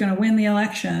into who's going to win the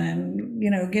election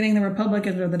and, getting the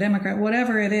Republicans or the Democrat,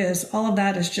 whatever it is, all of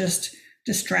that is just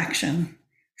distraction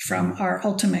from our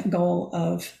ultimate goal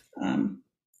of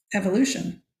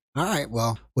evolution. All right.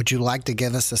 Well, would you like to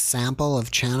give us a sample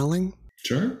of channeling?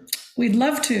 Sure. We'd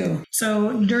love to.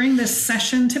 So during this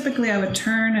session, typically I would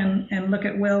turn and look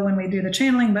at Will when we do the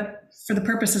channeling, but for the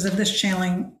purposes of this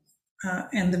channeling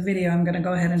and the video, I'm going to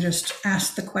go ahead and just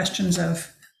ask the questions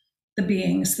of the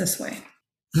beings this way.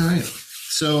 All right.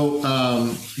 So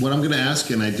what I'm going to ask,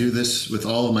 and I do this with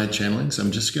all of my channelings,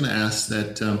 I'm just going to ask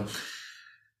that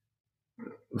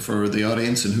for the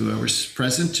audience and whoever's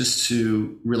present, just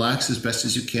to relax as best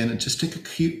as you can and just take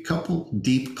a couple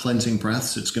deep cleansing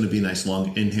breaths. It's going to be a nice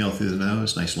long inhale through the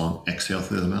nose, nice long exhale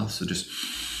through the mouth. So just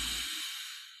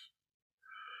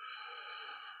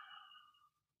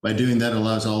by doing that,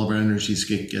 allows all of our energies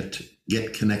to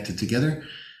get connected together.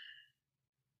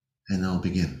 And I'll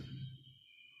begin.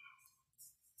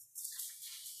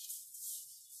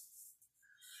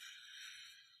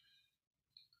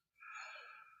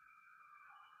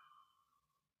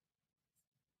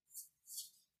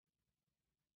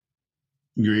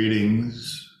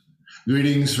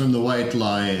 Greetings from the White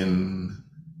Lion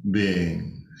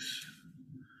beings.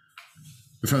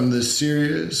 From the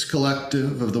Sirius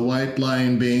collective of the White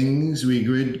Lion beings, we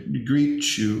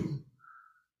greet you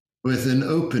with an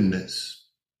openness,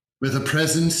 with a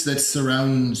presence that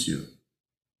surrounds you,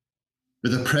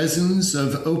 with a presence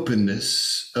of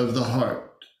openness of the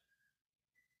heart.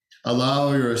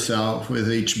 Allow yourself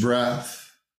with each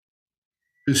breath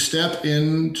to step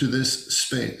into this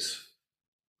space.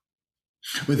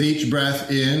 With each breath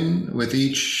in, with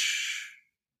each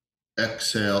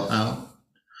exhale out,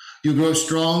 you grow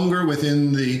stronger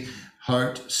within the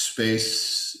heart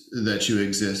space that you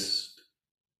exist.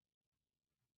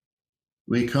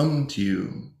 We come to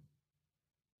you.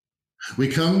 We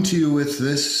come to you with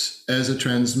this as a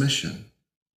transmission.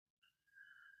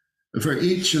 For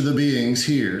each of the beings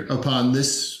here upon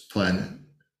this planet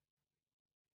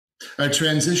are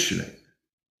transitioning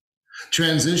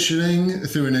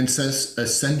through an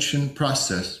ascension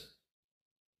process.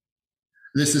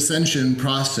 This ascension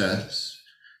process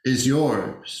is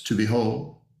yours to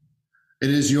behold. It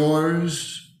is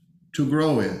yours to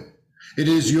grow in. It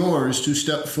is yours to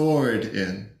step forward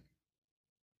in.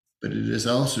 But it is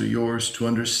also yours to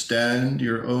understand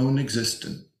your own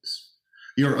existence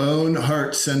your own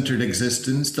heart-centered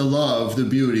existence, the love, the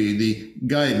beauty, the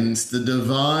guidance, the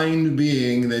divine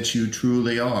being that you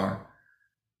truly are.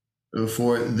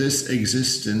 For this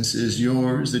existence is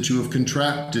yours that you have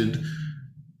contracted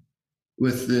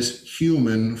with this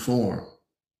human form.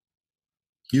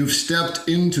 You've stepped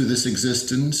into this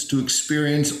existence to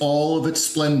experience all of its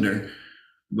splendor,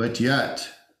 but yet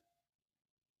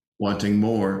wanting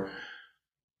more.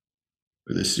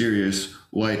 For the serious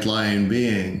white lion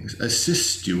beings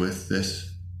assist you with this.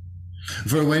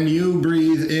 For when you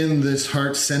breathe in this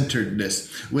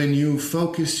heart-centeredness, when you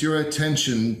focus your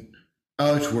attention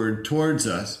outward towards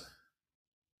us,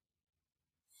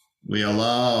 we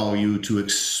allow you to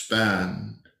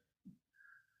expand.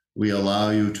 We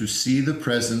allow you to see the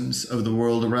presence of the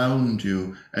world around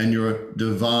you and your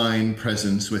divine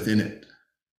presence within it.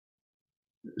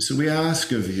 So we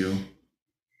ask of you,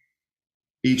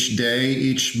 each day,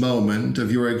 each moment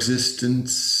of your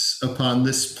existence upon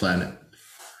this planet,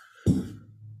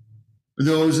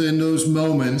 those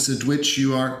moments at which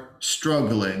you are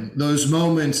struggling, those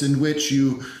moments in which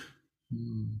you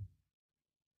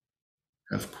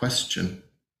have question,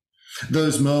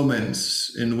 those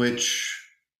moments in which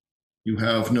you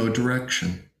have no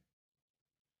direction,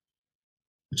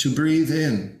 but you breathe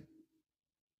in.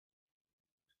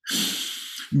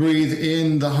 Breathe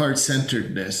in the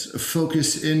heart-centeredness,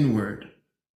 focus inward,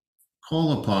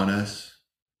 call upon us,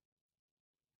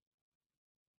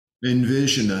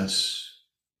 envision us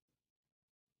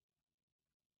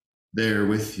there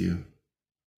with you.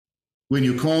 When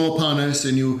you call upon us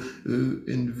and you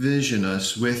envision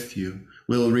us with you,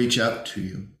 we'll reach out to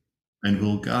you and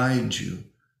we'll guide you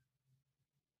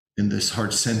in this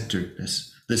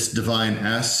heart-centeredness, this divine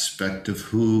aspect of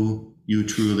who you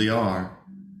truly are,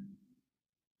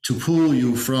 to pull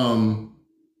you from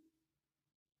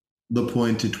the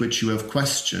point at which you have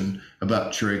question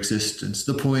about your existence,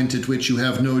 the point at which you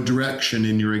have no direction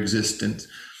in your existence,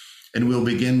 and we'll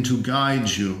begin to guide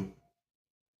you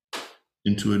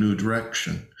into a new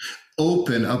direction.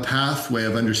 Open a pathway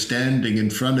of understanding in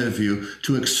front of you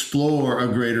to explore a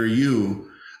greater you,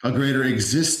 a greater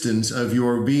existence of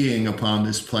your being upon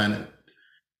this planet.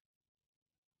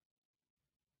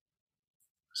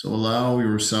 So allow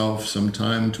yourself some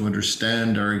time to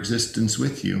understand our existence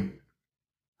with you.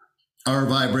 Our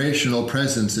vibrational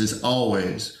presence is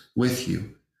always with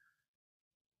you.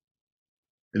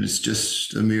 It is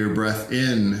just a mere breath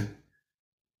in,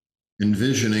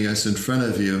 envisioning us in front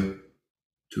of you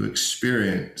to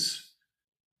experience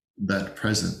that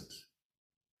presence.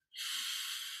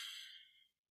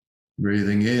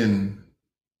 Breathing in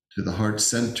to the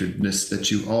heart-centeredness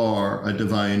that you are a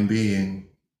divine being,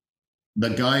 the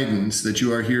guidance that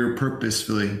you are here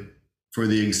purposefully for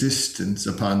the existence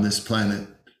upon this planet,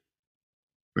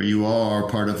 where you are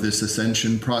part of this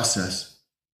ascension process,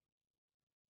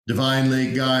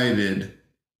 divinely guided,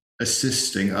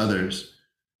 assisting others,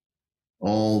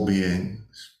 all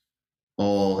beings,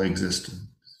 all existence.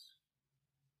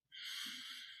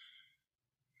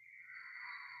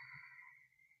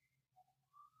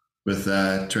 With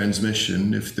that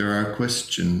transmission, if there are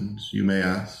questions, you may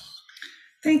ask.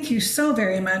 Thank you so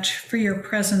very much for your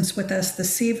presence with us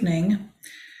this evening.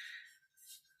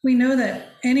 We know that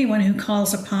anyone who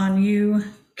calls upon you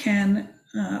can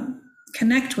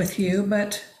connect with you,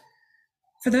 but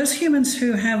for those humans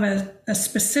who have a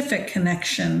specific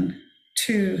connection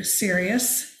to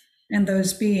Sirius and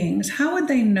those beings, how would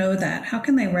they know that? How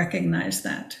can they recognize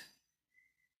that?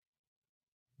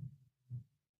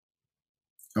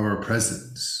 Our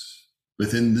presence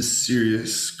within the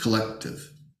Sirius collective.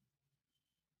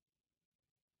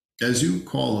 As you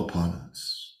call upon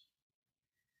us,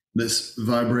 this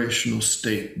vibrational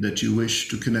state that you wish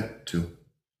to connect to,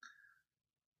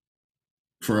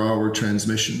 for our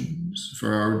transmissions,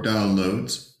 for our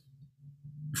downloads,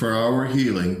 for our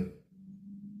healing,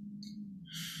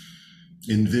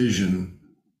 envision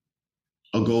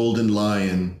a golden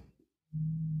lion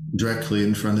directly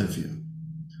in front of you.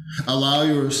 Allow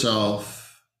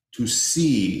yourself to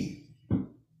see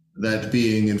that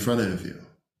being in front of you.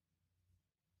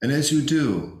 And as you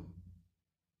do,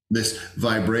 this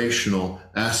vibrational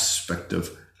aspect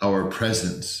of our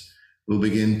presence will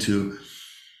begin to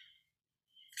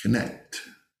connect,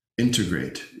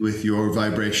 integrate with your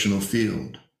vibrational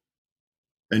field.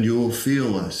 And you will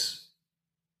feel us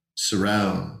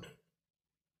surround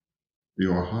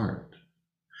your heart.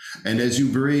 And as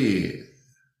you breathe,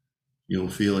 you'll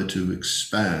feel it to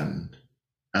expand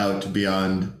out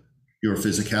beyond your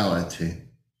physicality,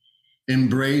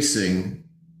 embracing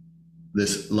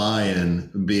this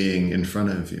lion being in front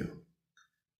of you,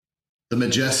 the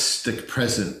majestic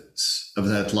presence of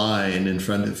that lion in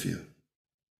front of you,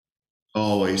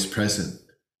 always present,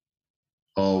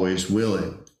 always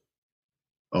willing,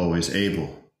 always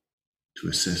able to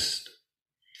assist.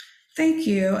 Thank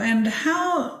you. And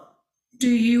how do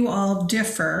you all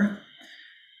differ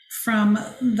from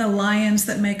the lions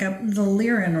that make up the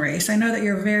Lyran race? I know that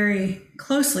you're very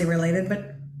closely related,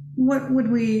 but what would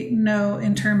we know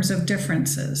in terms of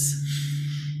differences?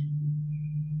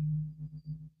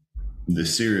 The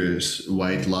Sirius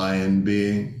white lion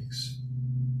beings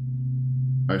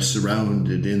are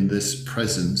surrounded in this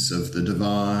presence of the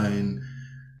divine,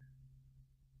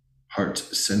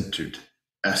 heart-centered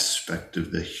aspect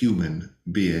of the human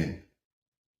being.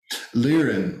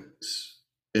 Lyrans,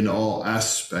 in all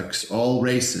aspects, all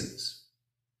races,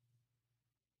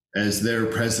 as their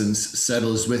presence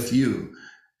settles with you,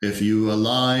 if you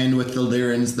align with the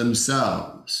Lyrans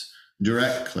themselves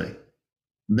directly,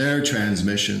 their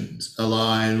transmissions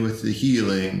align with the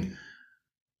healing,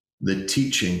 the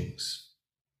teachings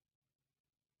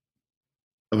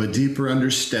of a deeper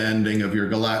understanding of your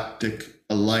galactic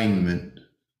alignment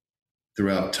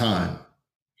throughout time.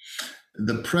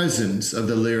 The presence of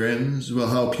the Lyrans will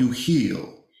help you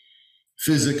heal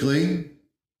physically,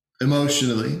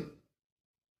 emotionally,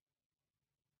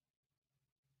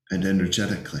 and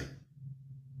energetically.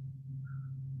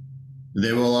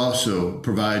 They will also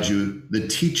provide you the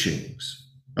teachings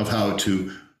of how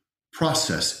to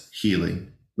process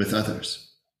healing with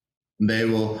others. They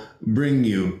will bring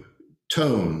you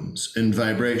tones and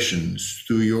vibrations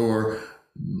through your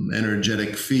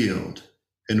energetic field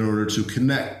in order to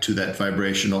connect to that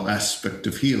vibrational aspect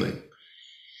of healing.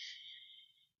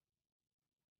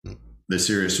 The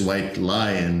Sirius white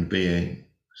lion beings,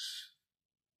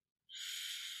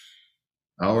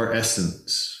 our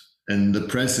essence, and the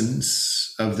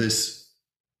presence of this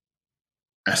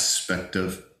aspect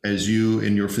of, as you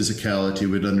in your physicality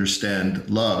would understand,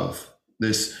 love,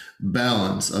 this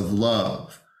balance of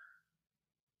love,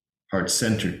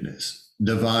 heart-centeredness,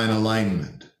 divine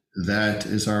alignment, that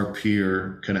is our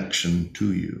peer connection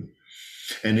to you.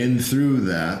 And in through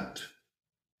that,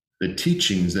 the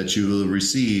teachings that you will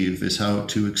receive is how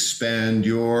to expand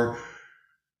your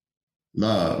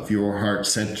love, your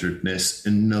heart-centeredness,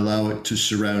 and allow it to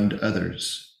surround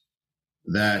others.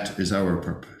 That is our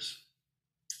purpose.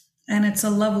 And it's a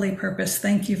lovely purpose.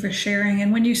 Thank you for sharing.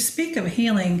 And when you speak of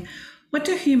healing, what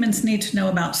do humans need to know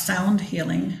about sound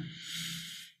healing?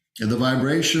 And the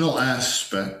vibrational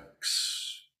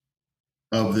aspects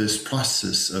of this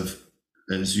process of,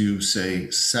 as you say,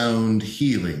 sound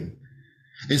healing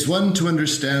is one to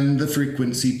understand the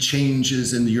frequency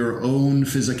changes in your own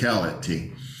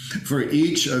physicality. For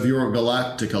each of your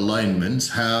galactic alignments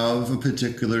have a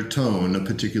particular tone, a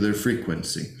particular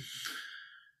frequency.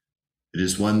 It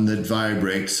is one that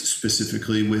vibrates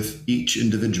specifically with each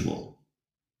individual.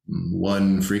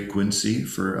 One frequency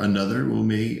for another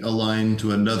may align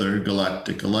to another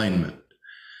galactic alignment.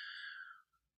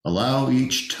 Allow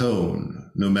each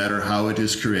tone, no matter how it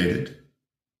is created,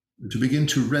 to begin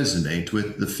to resonate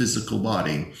with the physical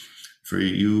body. For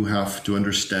you have to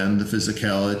understand the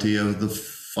physicality of the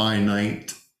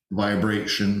finite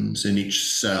vibrations in each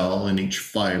cell and each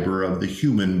fiber of the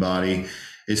human body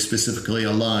is specifically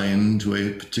aligned to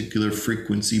a particular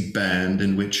frequency band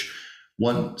in which,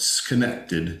 once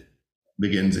connected,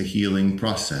 begins a healing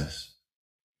process.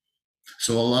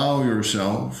 So allow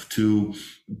yourself to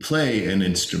play an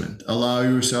instrument, allow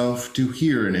yourself to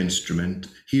hear an instrument,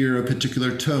 hear a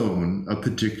particular tone, a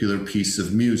particular piece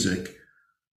of music.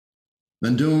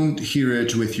 And don't hear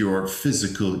it with your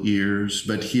physical ears,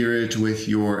 but hear it with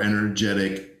your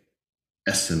energetic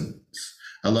essence.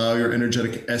 Allow your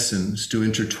energetic essence to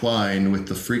intertwine with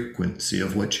the frequency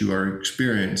of what you are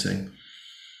experiencing.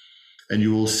 And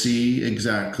you will see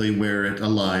exactly where it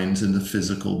aligns in the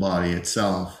physical body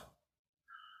itself.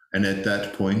 And at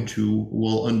that point, you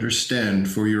will understand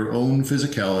for your own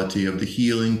physicality of the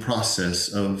healing process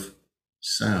of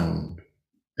sound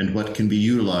and what can be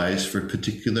utilized for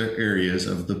particular areas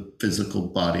of the physical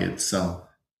body itself.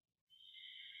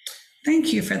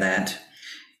 Thank you for that.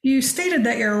 You stated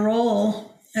that your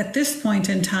role at this point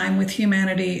in time with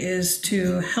humanity is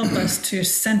to help us to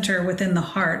center within the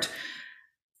heart.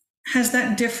 Has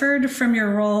that differed from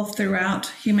your role throughout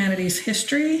humanity's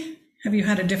history? Have you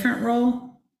had a different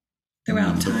role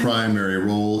throughout time? The primary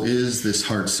role is this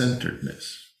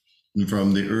heart-centeredness.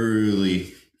 From the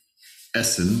early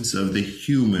essence of the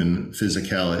human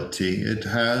physicality, it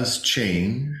has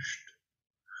changed.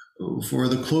 For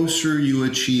the closer you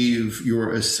achieve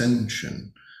your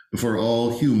ascension, for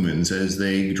all humans as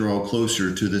they draw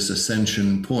closer to this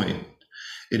ascension point,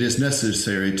 it is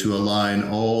necessary to align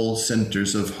all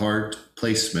centers of heart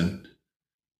placement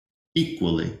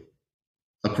equally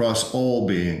across all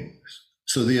beings.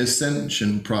 So the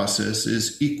ascension process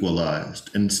is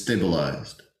equalized and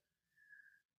stabilized.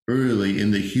 Early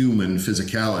in the human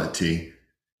physicality,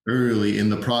 early in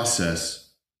the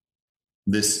process,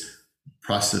 this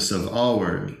process of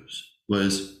ours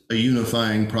was a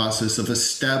unifying process of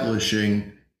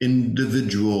establishing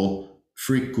individual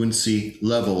frequency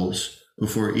levels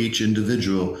for each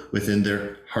individual within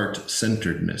their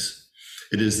heart-centeredness.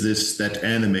 It is this that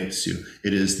animates you.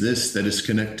 It is this that is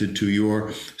connected to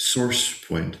your source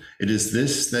point. It is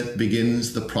this that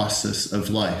begins the process of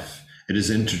life. It is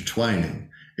intertwining.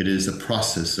 It is a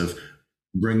process of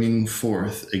bringing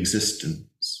forth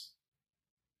existence.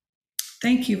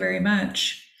 Thank you very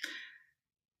much.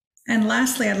 And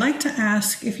lastly, I'd like to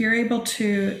ask if you're able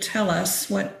to tell us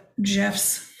what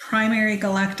Jeff's primary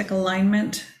galactic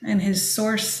alignment and his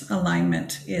source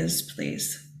alignment is,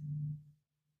 please.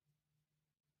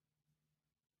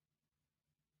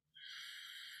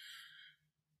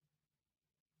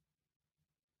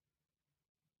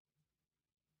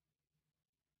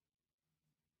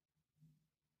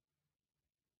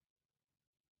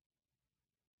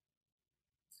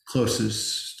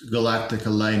 Closest galactic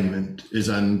alignment is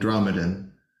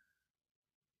Andromedan.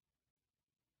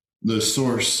 The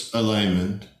source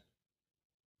alignment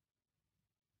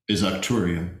is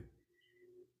Arcturian.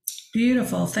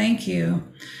 Beautiful, thank you.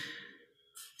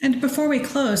 And before we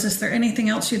close, is there anything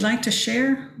else you'd like to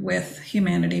share with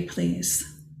humanity, please?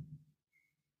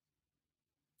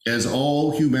 As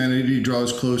all humanity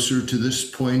draws closer to this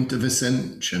point of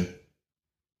ascension,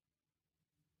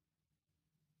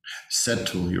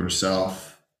 settle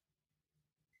yourself.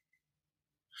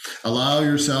 Allow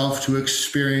yourself to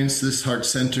experience this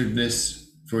heart-centeredness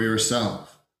for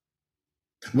yourself.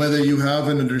 Whether you have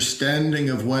an understanding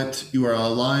of what you are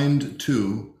aligned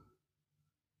to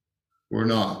or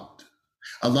not,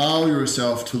 allow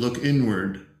yourself to look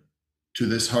inward to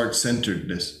this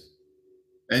heart-centeredness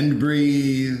and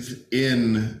breathe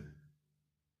in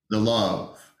the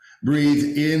love.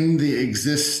 Breathe in the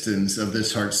existence of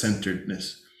this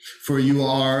heart-centeredness. For you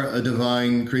are a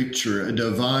divine creature, a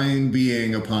divine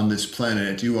being upon this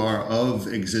planet. You are of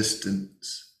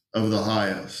existence, of the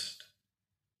highest.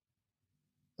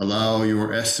 Allow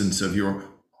your essence of your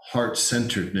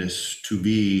heart-centeredness to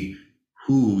be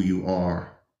who you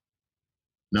are,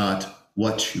 not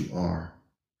what you are.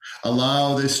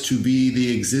 Allow this to be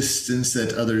the existence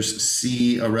that others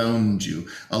see around you.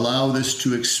 Allow this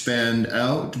to expand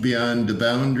out beyond the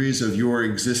boundaries of your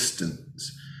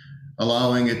existence,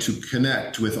 allowing it to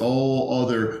connect with all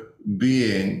other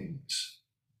beings,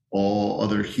 all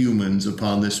other humans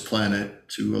upon this planet,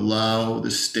 to allow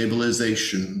this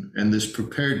stabilization and this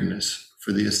preparedness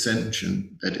for the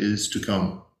ascension that is to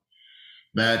come.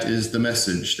 That is the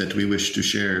message that we wish to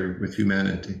share with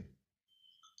humanity.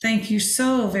 Thank you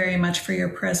so very much for your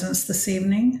presence this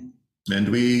evening. And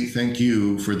we thank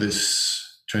you for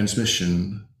this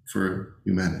transmission for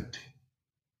humanity.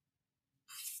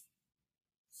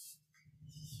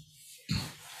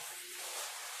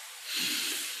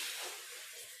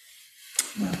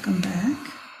 Welcome back.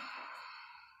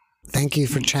 Thank you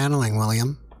for channeling,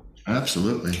 William.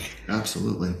 Absolutely.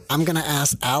 Absolutely. I'm going to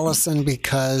ask Allison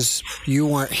because you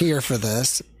weren't here for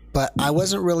this, but I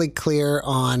wasn't really clear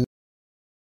on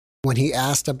when he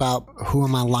asked about who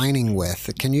am I aligning with.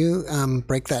 Can you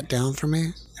break that down for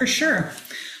me? For sure.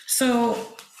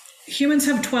 So humans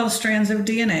have 12 strands of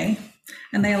DNA,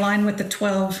 and they align with the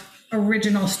 12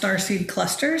 original starseed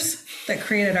clusters that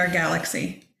created our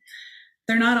galaxy.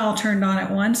 They're not all turned on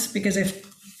at once, because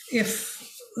if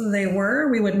they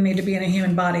were, we wouldn't need to be in a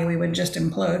human body. We would just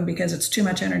implode because it's too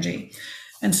much energy.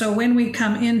 And so when we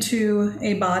come into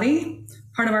a body,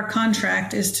 part of our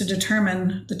contract is to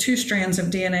determine the 2 strands of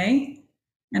DNA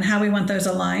and how we want those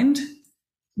aligned.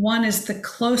 One is the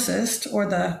closest, or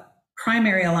the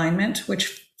primary alignment,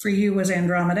 which for you was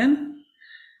Andromedan.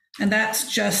 And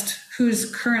that's just who's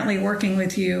currently working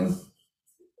with you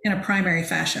in a primary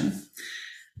fashion.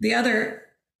 The other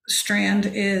strand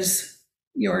is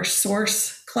your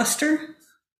source cluster,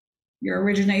 your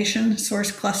origination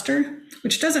source cluster,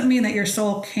 which doesn't mean that your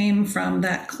soul came from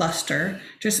that cluster,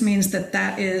 just means that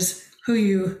that is who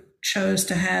you chose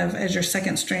to have as your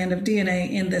second strand of DNA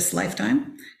in this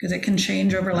lifetime, because it can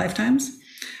change over lifetimes.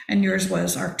 And yours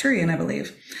was Arcturian, I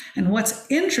believe. And what's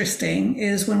interesting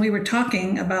is when we were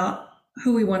talking about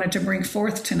who we wanted to bring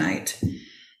forth tonight,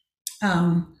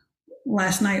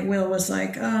 last night Will was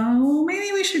like, oh,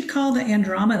 maybe we should call the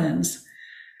Andromedans.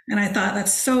 And I thought,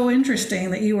 that's so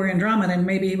interesting that you were Andromedan.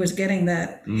 Maybe he was getting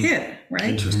that hit,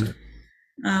 right? Interesting.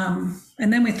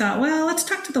 And then we thought, well, let's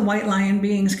talk to the white lion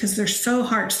beings, because they're so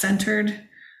heart-centered.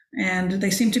 and they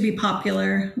seem to be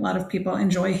popular. A lot of people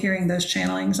enjoy hearing those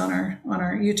channelings on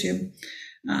our YouTube.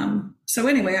 So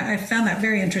anyway, I found that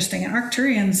very interesting. And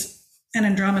Arcturians and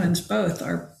Andromedans both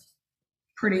are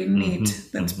pretty neat.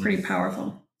 That's pretty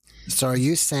powerful. So are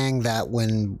you saying that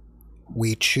when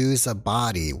we choose a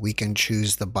body, we can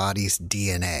choose the body's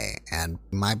DNA? And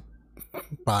my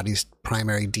body's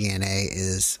primary DNA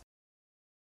is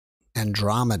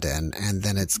Andromedan, and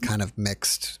then it's kind of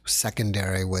mixed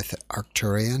secondary with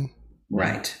Arcturian?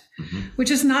 Right.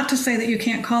 Which is not to say that you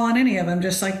can't call on any of them,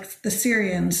 just like the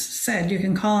Sirians said. You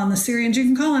can call on the Sirians, you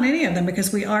can call on any of them,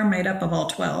 because we are made up of all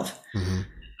 12.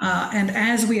 And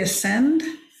as we ascend,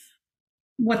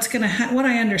 what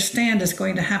I understand is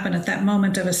going to happen at that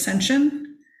moment of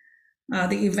ascension,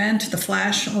 the event, the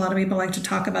flash, a lot of people like to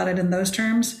talk about it in those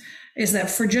terms, is that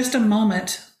for just a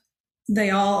moment, they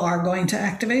all are going to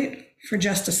activate for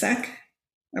just a sec,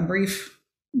 a brief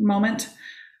moment,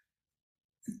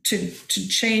 to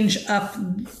change up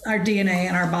our DNA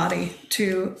in our body,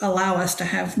 to allow us to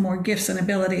have more gifts and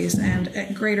abilities and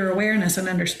a greater awareness and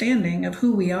understanding of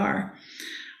who we are.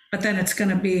 But then it's going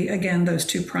to be, again, those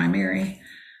two primary.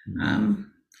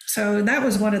 So that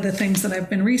was one of the things that I've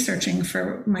been researching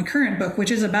for my current book,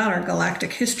 which is about our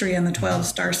galactic history and the 12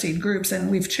 starseed groups. And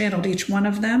we've channeled each one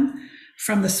of them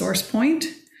from the source point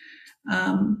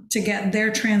to get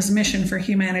their transmission for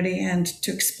humanity and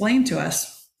to explain to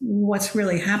us what's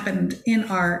really happened in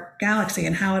our galaxy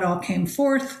and how it all came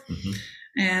forth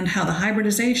and how the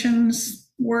hybridizations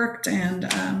worked and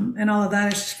all of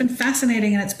that. It's just been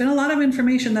fascinating, and it's been a lot of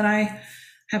information that I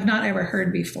have not ever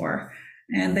heard before.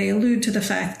 And they allude to the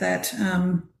fact that,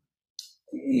 a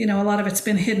lot of it's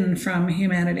been hidden from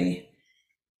humanity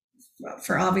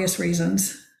for obvious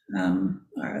reasons,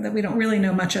 that we don't really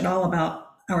know much at all about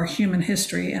our human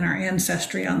history and our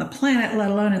ancestry on the planet, let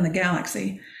alone in the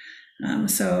galaxy.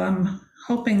 So I'm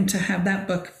hoping to have that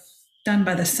book done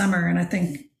by the summer, and I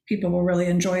think people will really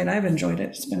enjoy it. I've enjoyed it.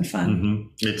 It's been fun.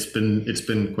 It's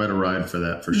been quite a ride for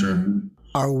that, for sure.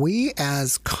 Are we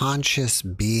as conscious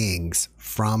beings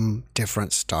from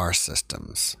different star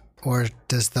systems? Or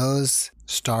does those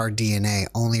star DNA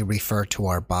only refer to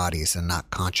our bodies and not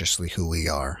consciously who we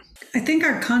are? I think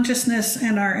our consciousness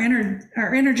and our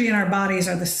energy in our bodies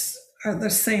are the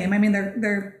same. I mean,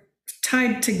 they're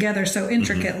tied together so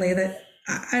intricately that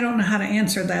I don't know how to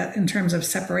answer that in terms of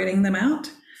separating them out,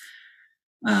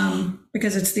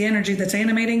 because it's the energy that's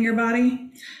animating your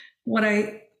body.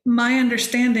 My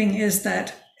understanding is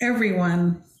that every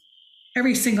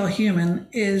single human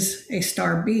is a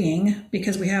star being,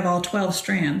 because we have all 12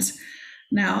 strands.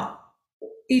 Now,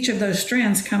 each of those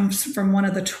strands comes from one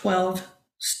of the 12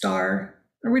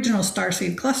 original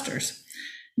starseed clusters.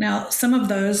 Now, some of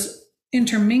those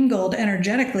intermingled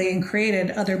energetically and created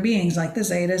other beings like the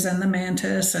Zetas and the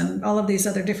Mantis and all of these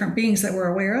other different beings that we're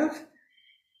aware of.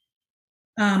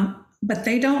 But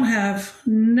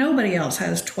nobody else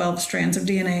has 12 strands of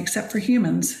DNA except for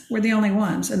humans. We're the only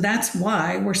ones. And that's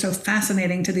why we're so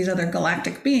fascinating to these other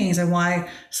galactic beings, and why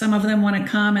some of them want to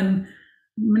come and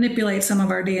manipulate some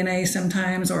of our DNA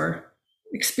sometimes, or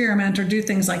experiment or do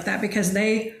things like that, because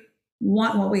they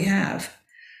want what we have.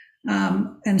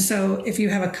 And so if you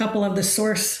have a couple of the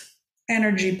source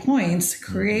energy points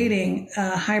creating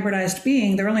a hybridized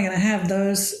being, they're only going to have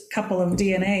those couple of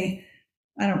DNA.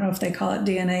 I don't know if they call it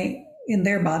DNA in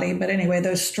their body, but anyway,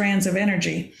 those strands of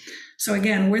energy. So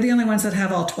again, we're the only ones that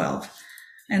have all 12.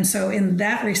 And so in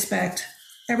that respect,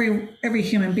 every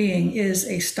human being is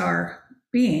a star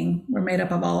being. We're made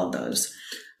up of all of those.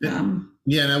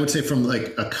 Yeah. And I would say from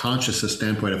like a consciousness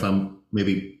standpoint, if I'm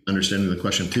maybe understanding the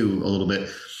question too a little bit,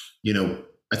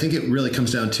 I think it really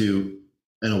comes down to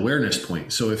an awareness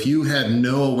point. So if you had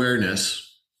no awareness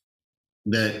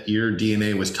that your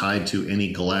DNA was tied to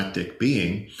any galactic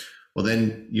being, well,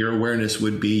 then your awareness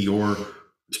would be your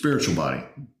spiritual body,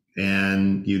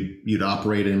 and you'd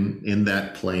operate in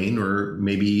that plane, or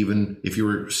maybe even if you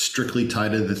were strictly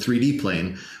tied to the 3D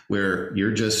plane, where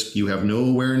you have no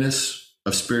awareness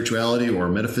of spirituality or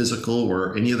metaphysical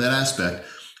or any of that aspect.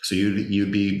 So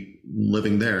you'd be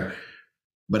living there.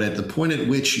 But at the point at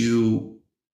which you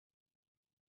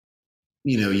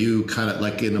kind of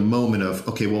like in a moment of,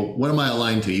 okay, well, what am I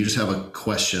aligned to? You just have a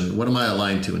question. What am I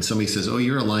aligned to? And somebody says, oh,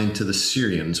 you're aligned to the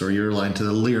Sirians, or you're aligned to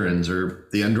the Lyrans or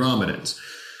the Andromedans.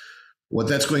 What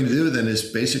that's going to do then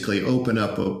is basically open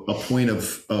up a point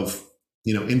of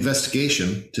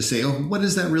investigation to say, oh, what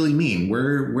does that really mean?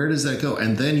 Where does that go?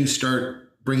 And then you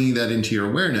start bringing that into your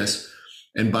awareness.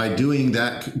 And by doing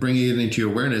that, bringing it into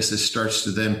your awareness,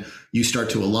 you start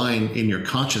to align in your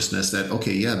consciousness that,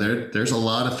 okay, yeah, there's a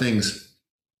lot of things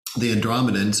the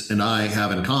Andromedans and I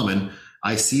have in common,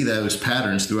 I see those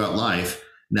patterns throughout life.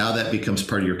 Now that becomes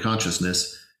part of your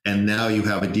consciousness. And now you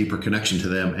have a deeper connection to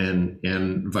them,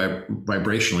 and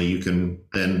vibrationally, you can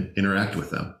then interact with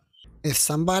them. If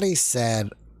somebody said,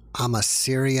 I'm a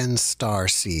Sirian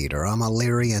starseed or I'm a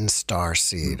Lyrian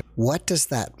starseed, what does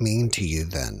that mean to you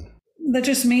then? That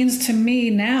just means to me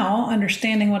now,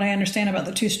 understanding what I understand about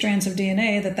the two strands of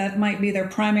DNA, that might be their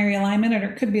primary alignment,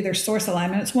 or it could be their source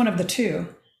alignment. It's one of the two,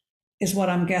 is what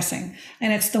I'm guessing.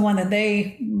 And it's the one that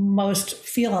they most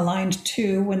feel aligned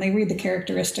to when they read the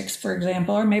characteristics, for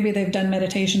example, or maybe they've done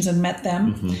meditations and met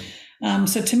them. Mm-hmm.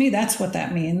 So to me, that's what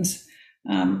that means.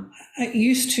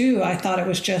 I thought it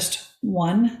was just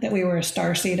one, that we were a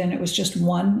starseed and it was just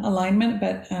one alignment.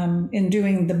 But in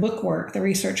doing the book work, the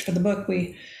research for the book,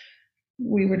 we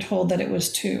were told that it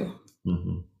was two.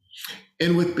 Mm-hmm.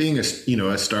 And with being a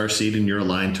starseed, and you're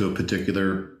aligned to a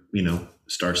particular,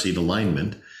 starseed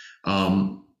alignment,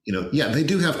 they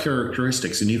do have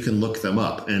characteristics, and you can look them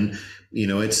up. And,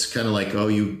 it's kind of like,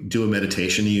 you do a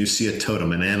meditation and you see a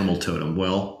totem, an animal totem.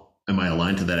 Well, am I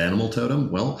aligned to that animal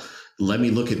totem? Well, let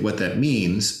me look at what that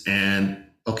means. And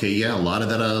okay, a lot of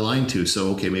that I align to.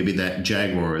 So, okay, maybe that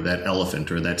jaguar or that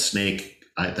elephant or that snake,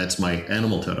 that's my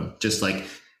animal totem. Just like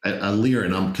a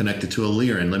Lyran, I'm connected to a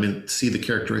Lyran. Let me see the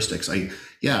characteristics. I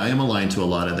am aligned to a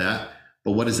lot of that.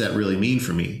 But what does that really mean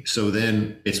for me? So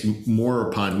then it's more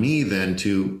upon me then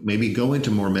to maybe go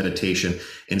into more meditation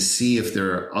and see if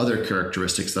there are other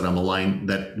characteristics that I'm aligned,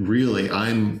 that really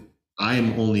I'm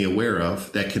only aware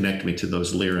of, that connect me to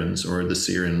those Lyrans or the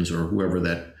Sirians or whatever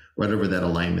that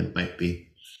alignment might be.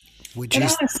 But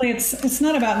honestly, it's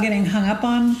not about getting hung up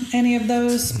on any of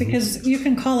those, because you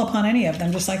can call upon any of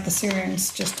them, just like the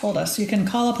Sirians just told us. You can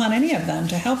call upon any of them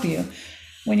to help you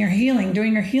when you're healing,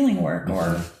 doing your healing work,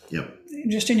 or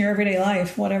just in your everyday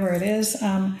life, whatever it is.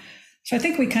 So I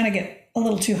think we kind of get a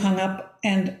little too hung up,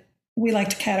 and we like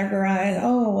to categorize,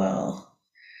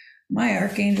 my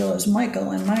archangel is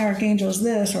Michael and my archangel is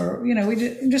this, or, we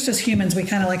just as humans, we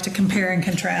kind of like to compare and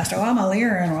contrast. I'm a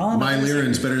Lyran, or my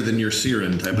Lyran's better than your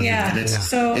Sirian type of thing. And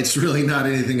it's really not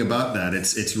anything about that.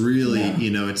 It's really,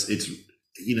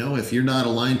 if you're not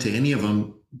aligned to any of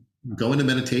them, go into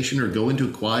meditation or go into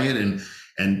quiet and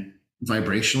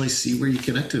vibrationally see where you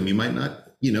connect to them. You might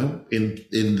not, in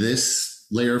this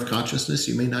layer of consciousness,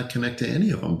 you may not connect to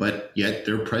any of them, but yet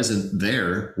they're present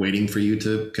there waiting for you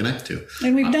to connect to.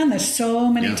 And we've done this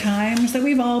so many times that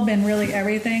we've all been really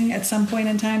everything at some point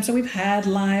in time. So we've had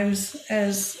lives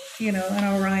as, an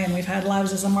Orion, we've had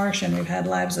lives as a Martian, we've had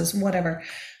lives as whatever.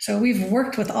 So we've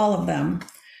worked with all of them.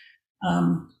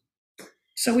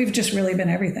 So we've just really been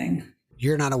everything.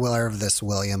 You're not aware of this,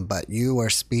 William, but you are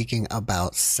speaking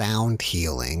about sound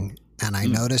healing. And I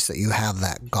noticed that you have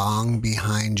that gong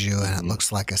behind you, and it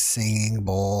looks like a singing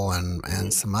bowl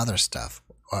and some other stuff.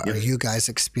 Are you guys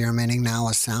experimenting now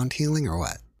with sound healing, or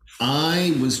what?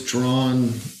 I was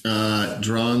drawn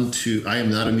to, I am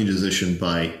not a musician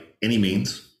by any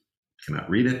means. Cannot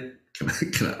read it,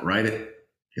 cannot write it.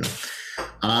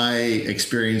 I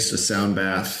experienced a sound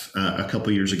bath a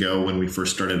couple years ago when we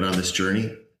first started on this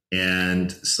journey.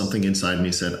 And something inside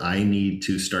me said, I need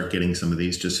to start getting some of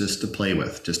these just to play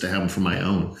with, just to have them for my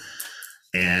own.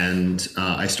 And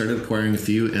I started acquiring a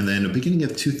few. And then at the beginning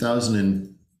of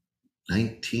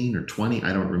 2019 or 20,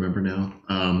 I don't remember now.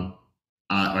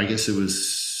 I guess it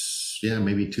was,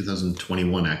 maybe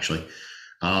 2021, actually.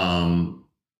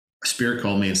 Spirit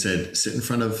called me and said, sit in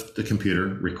front of the computer,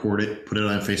 record it, put it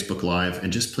on Facebook Live,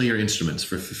 and just play your instruments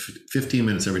for 15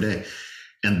 minutes every day.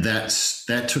 And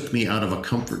that took me out of a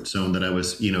comfort zone that I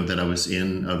was in,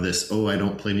 of this, I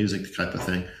don't play music type of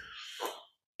thing.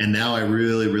 And now I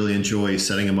really, really enjoy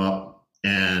setting them up.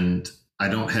 And I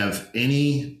don't have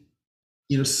any,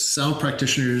 sound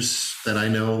practitioners that I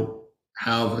know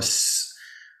have,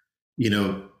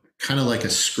 kind of like a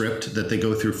script that they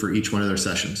go through for each one of their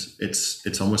sessions.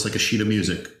 It's almost like a sheet of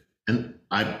music. And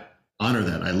I honor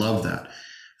that. I love that.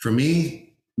 For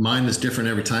me, mine is different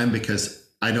every time because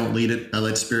I don't lead it. I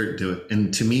let spirit do it.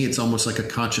 And to me, it's almost like a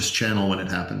conscious channel when it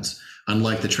happens.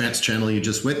 Unlike the trance channel you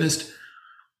just witnessed,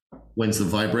 when the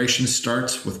vibration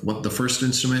starts with the first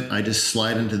instrument, I just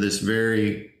slide into this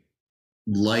very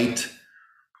light,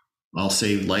 I'll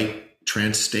say light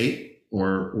trance state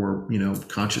or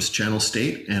conscious channel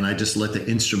state. And I just let the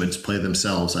instruments play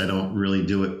themselves. I don't really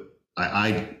do it.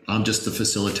 I'm just the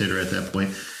facilitator at that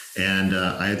point. And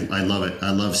I love it.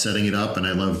 I love setting it up, and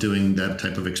I love doing that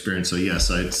type of experience. So yes,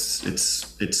 I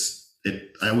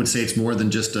would say it's more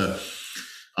than just a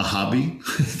hobby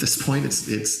at this point.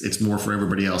 It's more for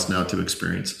everybody else now to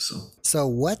experience. So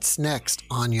what's next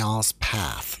on y'all's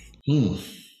path?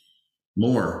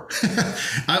 More.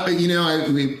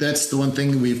 That's the one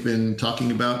thing we've been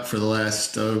talking about for the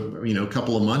last,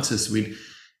 couple of months is we're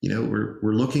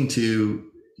looking to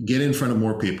get in front of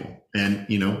more people. And,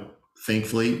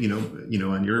 thankfully,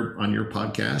 on your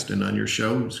podcast and on your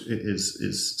show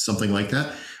is something like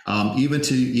that. Even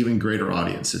to even greater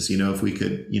audiences, if we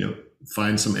could,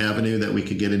 find some avenue that we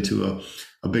could get into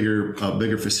a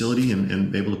bigger facility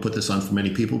and able to put this on for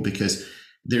many people, because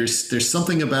there's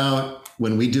something about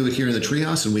when we do it here in the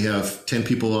treehouse and we have 10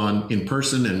 people on in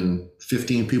person and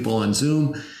 15 people on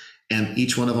Zoom, and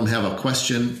each one of them have a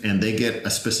question and they get a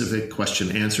specific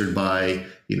question answered by,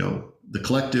 the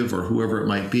collective or whoever it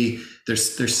might be.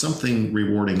 There's something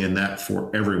rewarding in that for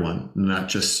everyone, not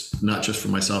just for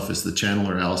myself as the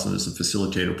channel or Allison as the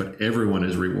facilitator, but everyone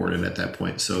is rewarded at that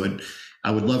point. So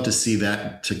I would love to see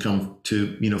that to come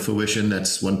to, fruition.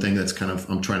 That's one thing that's kind of,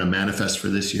 I'm trying to manifest for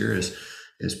this year is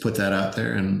put that out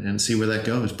there and see where that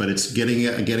goes. But it's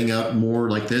getting out more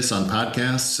like this on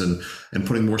podcasts and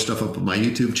putting more stuff up on my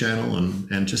YouTube channel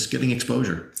and just getting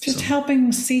exposure. Just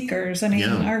helping seekers. I mean,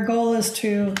 Our goal is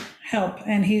to help,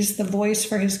 and he's the voice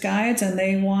for his guides, and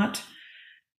they want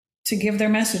to give their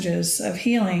messages of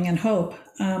healing and hope.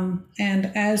 And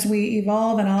as we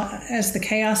evolve and as the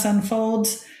chaos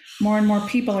unfolds, more and more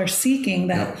people are seeking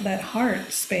that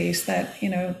heart space, that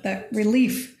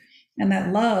relief and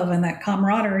that love and that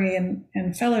camaraderie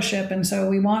and fellowship. And so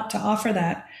we want to offer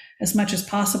that as much as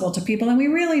possible to people. And we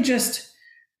really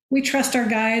we trust our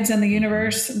guides and the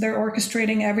universe. They're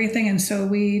orchestrating everything. And so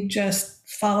we just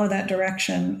follow that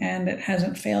direction, and it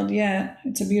hasn't failed yet.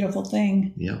 It's a beautiful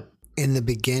thing. Yeah. In the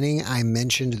beginning, I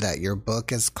mentioned that your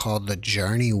book is called The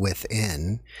Journey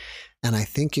Within, and I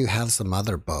think you have some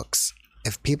other books.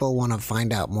 If people want to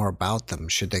find out more about them,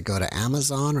 should they go to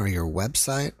Amazon or your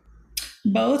website?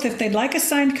 Both. If they'd like a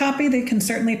signed copy, they can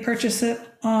certainly purchase it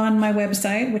on my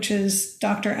website, which is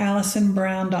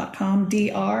drallisonbrown.com,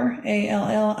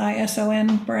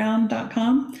 DRALLISON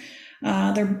Brown.com.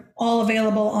 They're all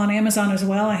available on Amazon as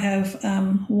well. I have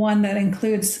one that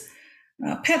includes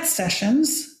pet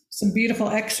sessions, some beautiful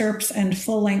excerpts and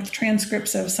full-length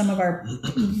transcripts of some of a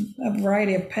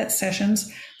variety of pet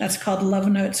sessions. That's called Love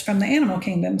Notes from the Animal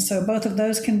Kingdom. So both of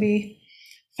those can be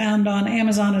found on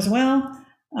Amazon as well.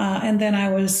 And then I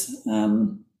was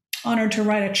honored to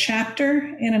write a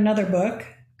chapter in another book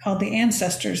called The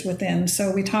Ancestors Within.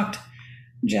 So we talked,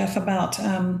 Jeff, about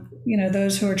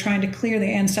those who are trying to clear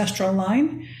the ancestral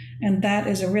line, and that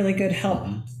is a really good help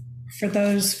for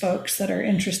those folks that are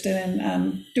interested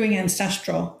in doing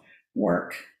ancestral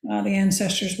work. The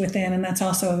Ancestors Within, and that's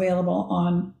also available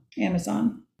on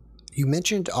Amazon. You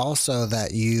mentioned also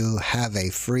that you have a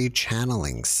free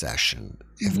channeling session.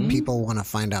 If people want to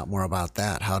find out more about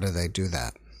that, how do they do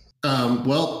that?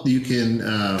 Well, you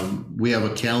can. We have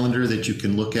a calendar that you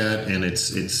can look at, and we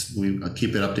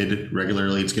keep it updated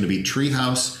regularly. It's going to be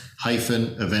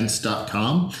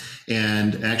treehouse-events.com,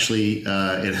 and actually,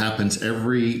 it happens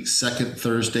every second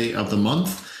Thursday of the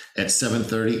month at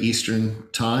 7:30 Eastern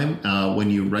time. When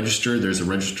you register, there's a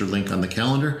register link on the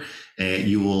calendar.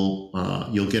 You'll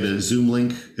get a Zoom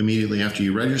link immediately after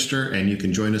you register, and you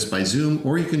can join us by Zoom,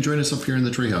 or you can join us up here in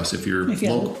the treehouse. If you're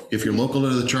local to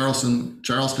the Charleston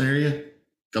area,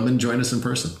 come and join us in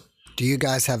person. Do you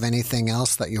guys have anything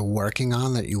else that you're working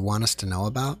on that you want us to know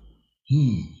about?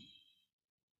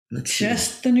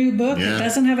 Just the new book. Yeah. It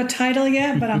doesn't have a title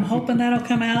yet, but I'm hoping that'll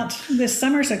come out this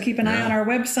summer. So keep an eye on our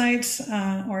websites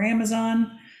or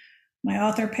Amazon, my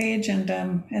author page,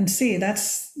 and see.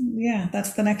 That's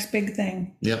the next big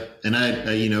thing. Yep. And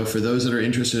I for those that are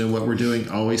interested in what we're doing,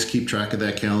 always keep track of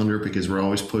that calendar, because we're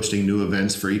always posting new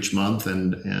events for each month.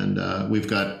 And we've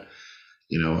got,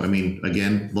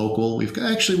 again, local. We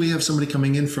have somebody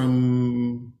coming in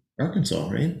from Arkansas,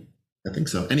 right? I think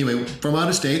so. Anyway, from out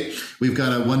of state, we've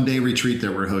got a 1-day retreat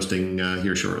that we're hosting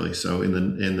here shortly. So in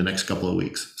the next couple of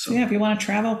weeks. So if you want to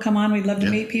travel, come on. We'd love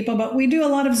to meet people. But we do a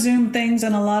lot of Zoom things,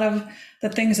 and a lot of the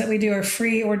things that we do are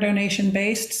free or donation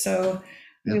based. So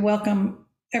we welcome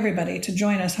everybody to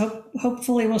join us.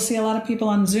 Hopefully we'll see a lot of people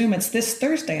on Zoom. It's this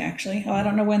Thursday, actually. I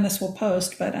don't know when this will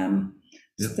post, but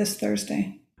it's this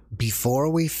Thursday.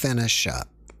 Before we finish up,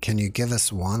 can you give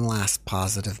us one last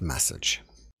positive message?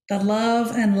 The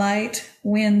love and light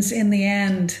wins in the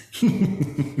end.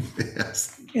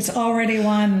 Yes. It's already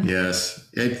won. Yes.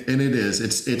 And it is.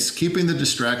 It's keeping the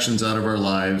distractions out of our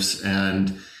lives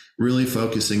and really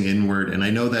focusing inward. And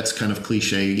I know that's kind of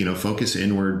cliche, focus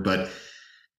inward, but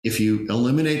if you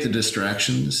eliminate the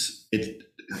distractions,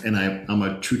 I'm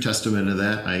a true testament of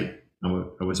that. I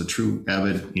was a true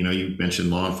avid, you mentioned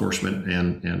law enforcement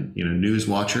and news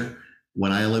watcher.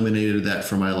 When I eliminated that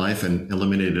from my life and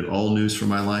eliminated all news from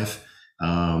my life,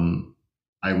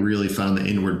 I really found the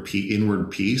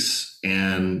inward peace,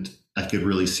 and I could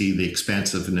really see the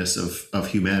expansiveness of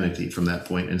humanity from that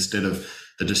point, instead of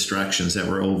the distractions that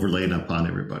were overlaid upon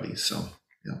everybody. So,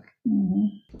 yeah.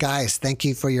 Mm-hmm. Guys, thank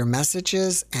you for your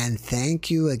messages, and thank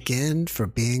you again for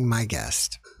being my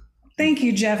guest. Thank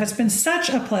you, Jeff. It's been such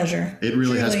a pleasure. It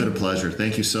really has been a pleasure.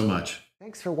 Thank you so much.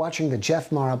 Thanks for watching the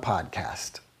Jeff Mara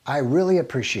podcast. I really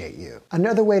appreciate you.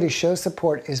 Another way to show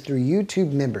support is through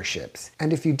YouTube memberships.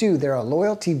 And if you do, there are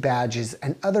loyalty badges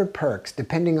and other perks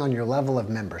depending on your level of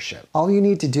membership. All you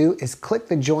need to do is click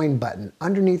the join button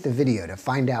underneath the video to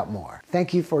find out more.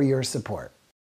 Thank you for your support.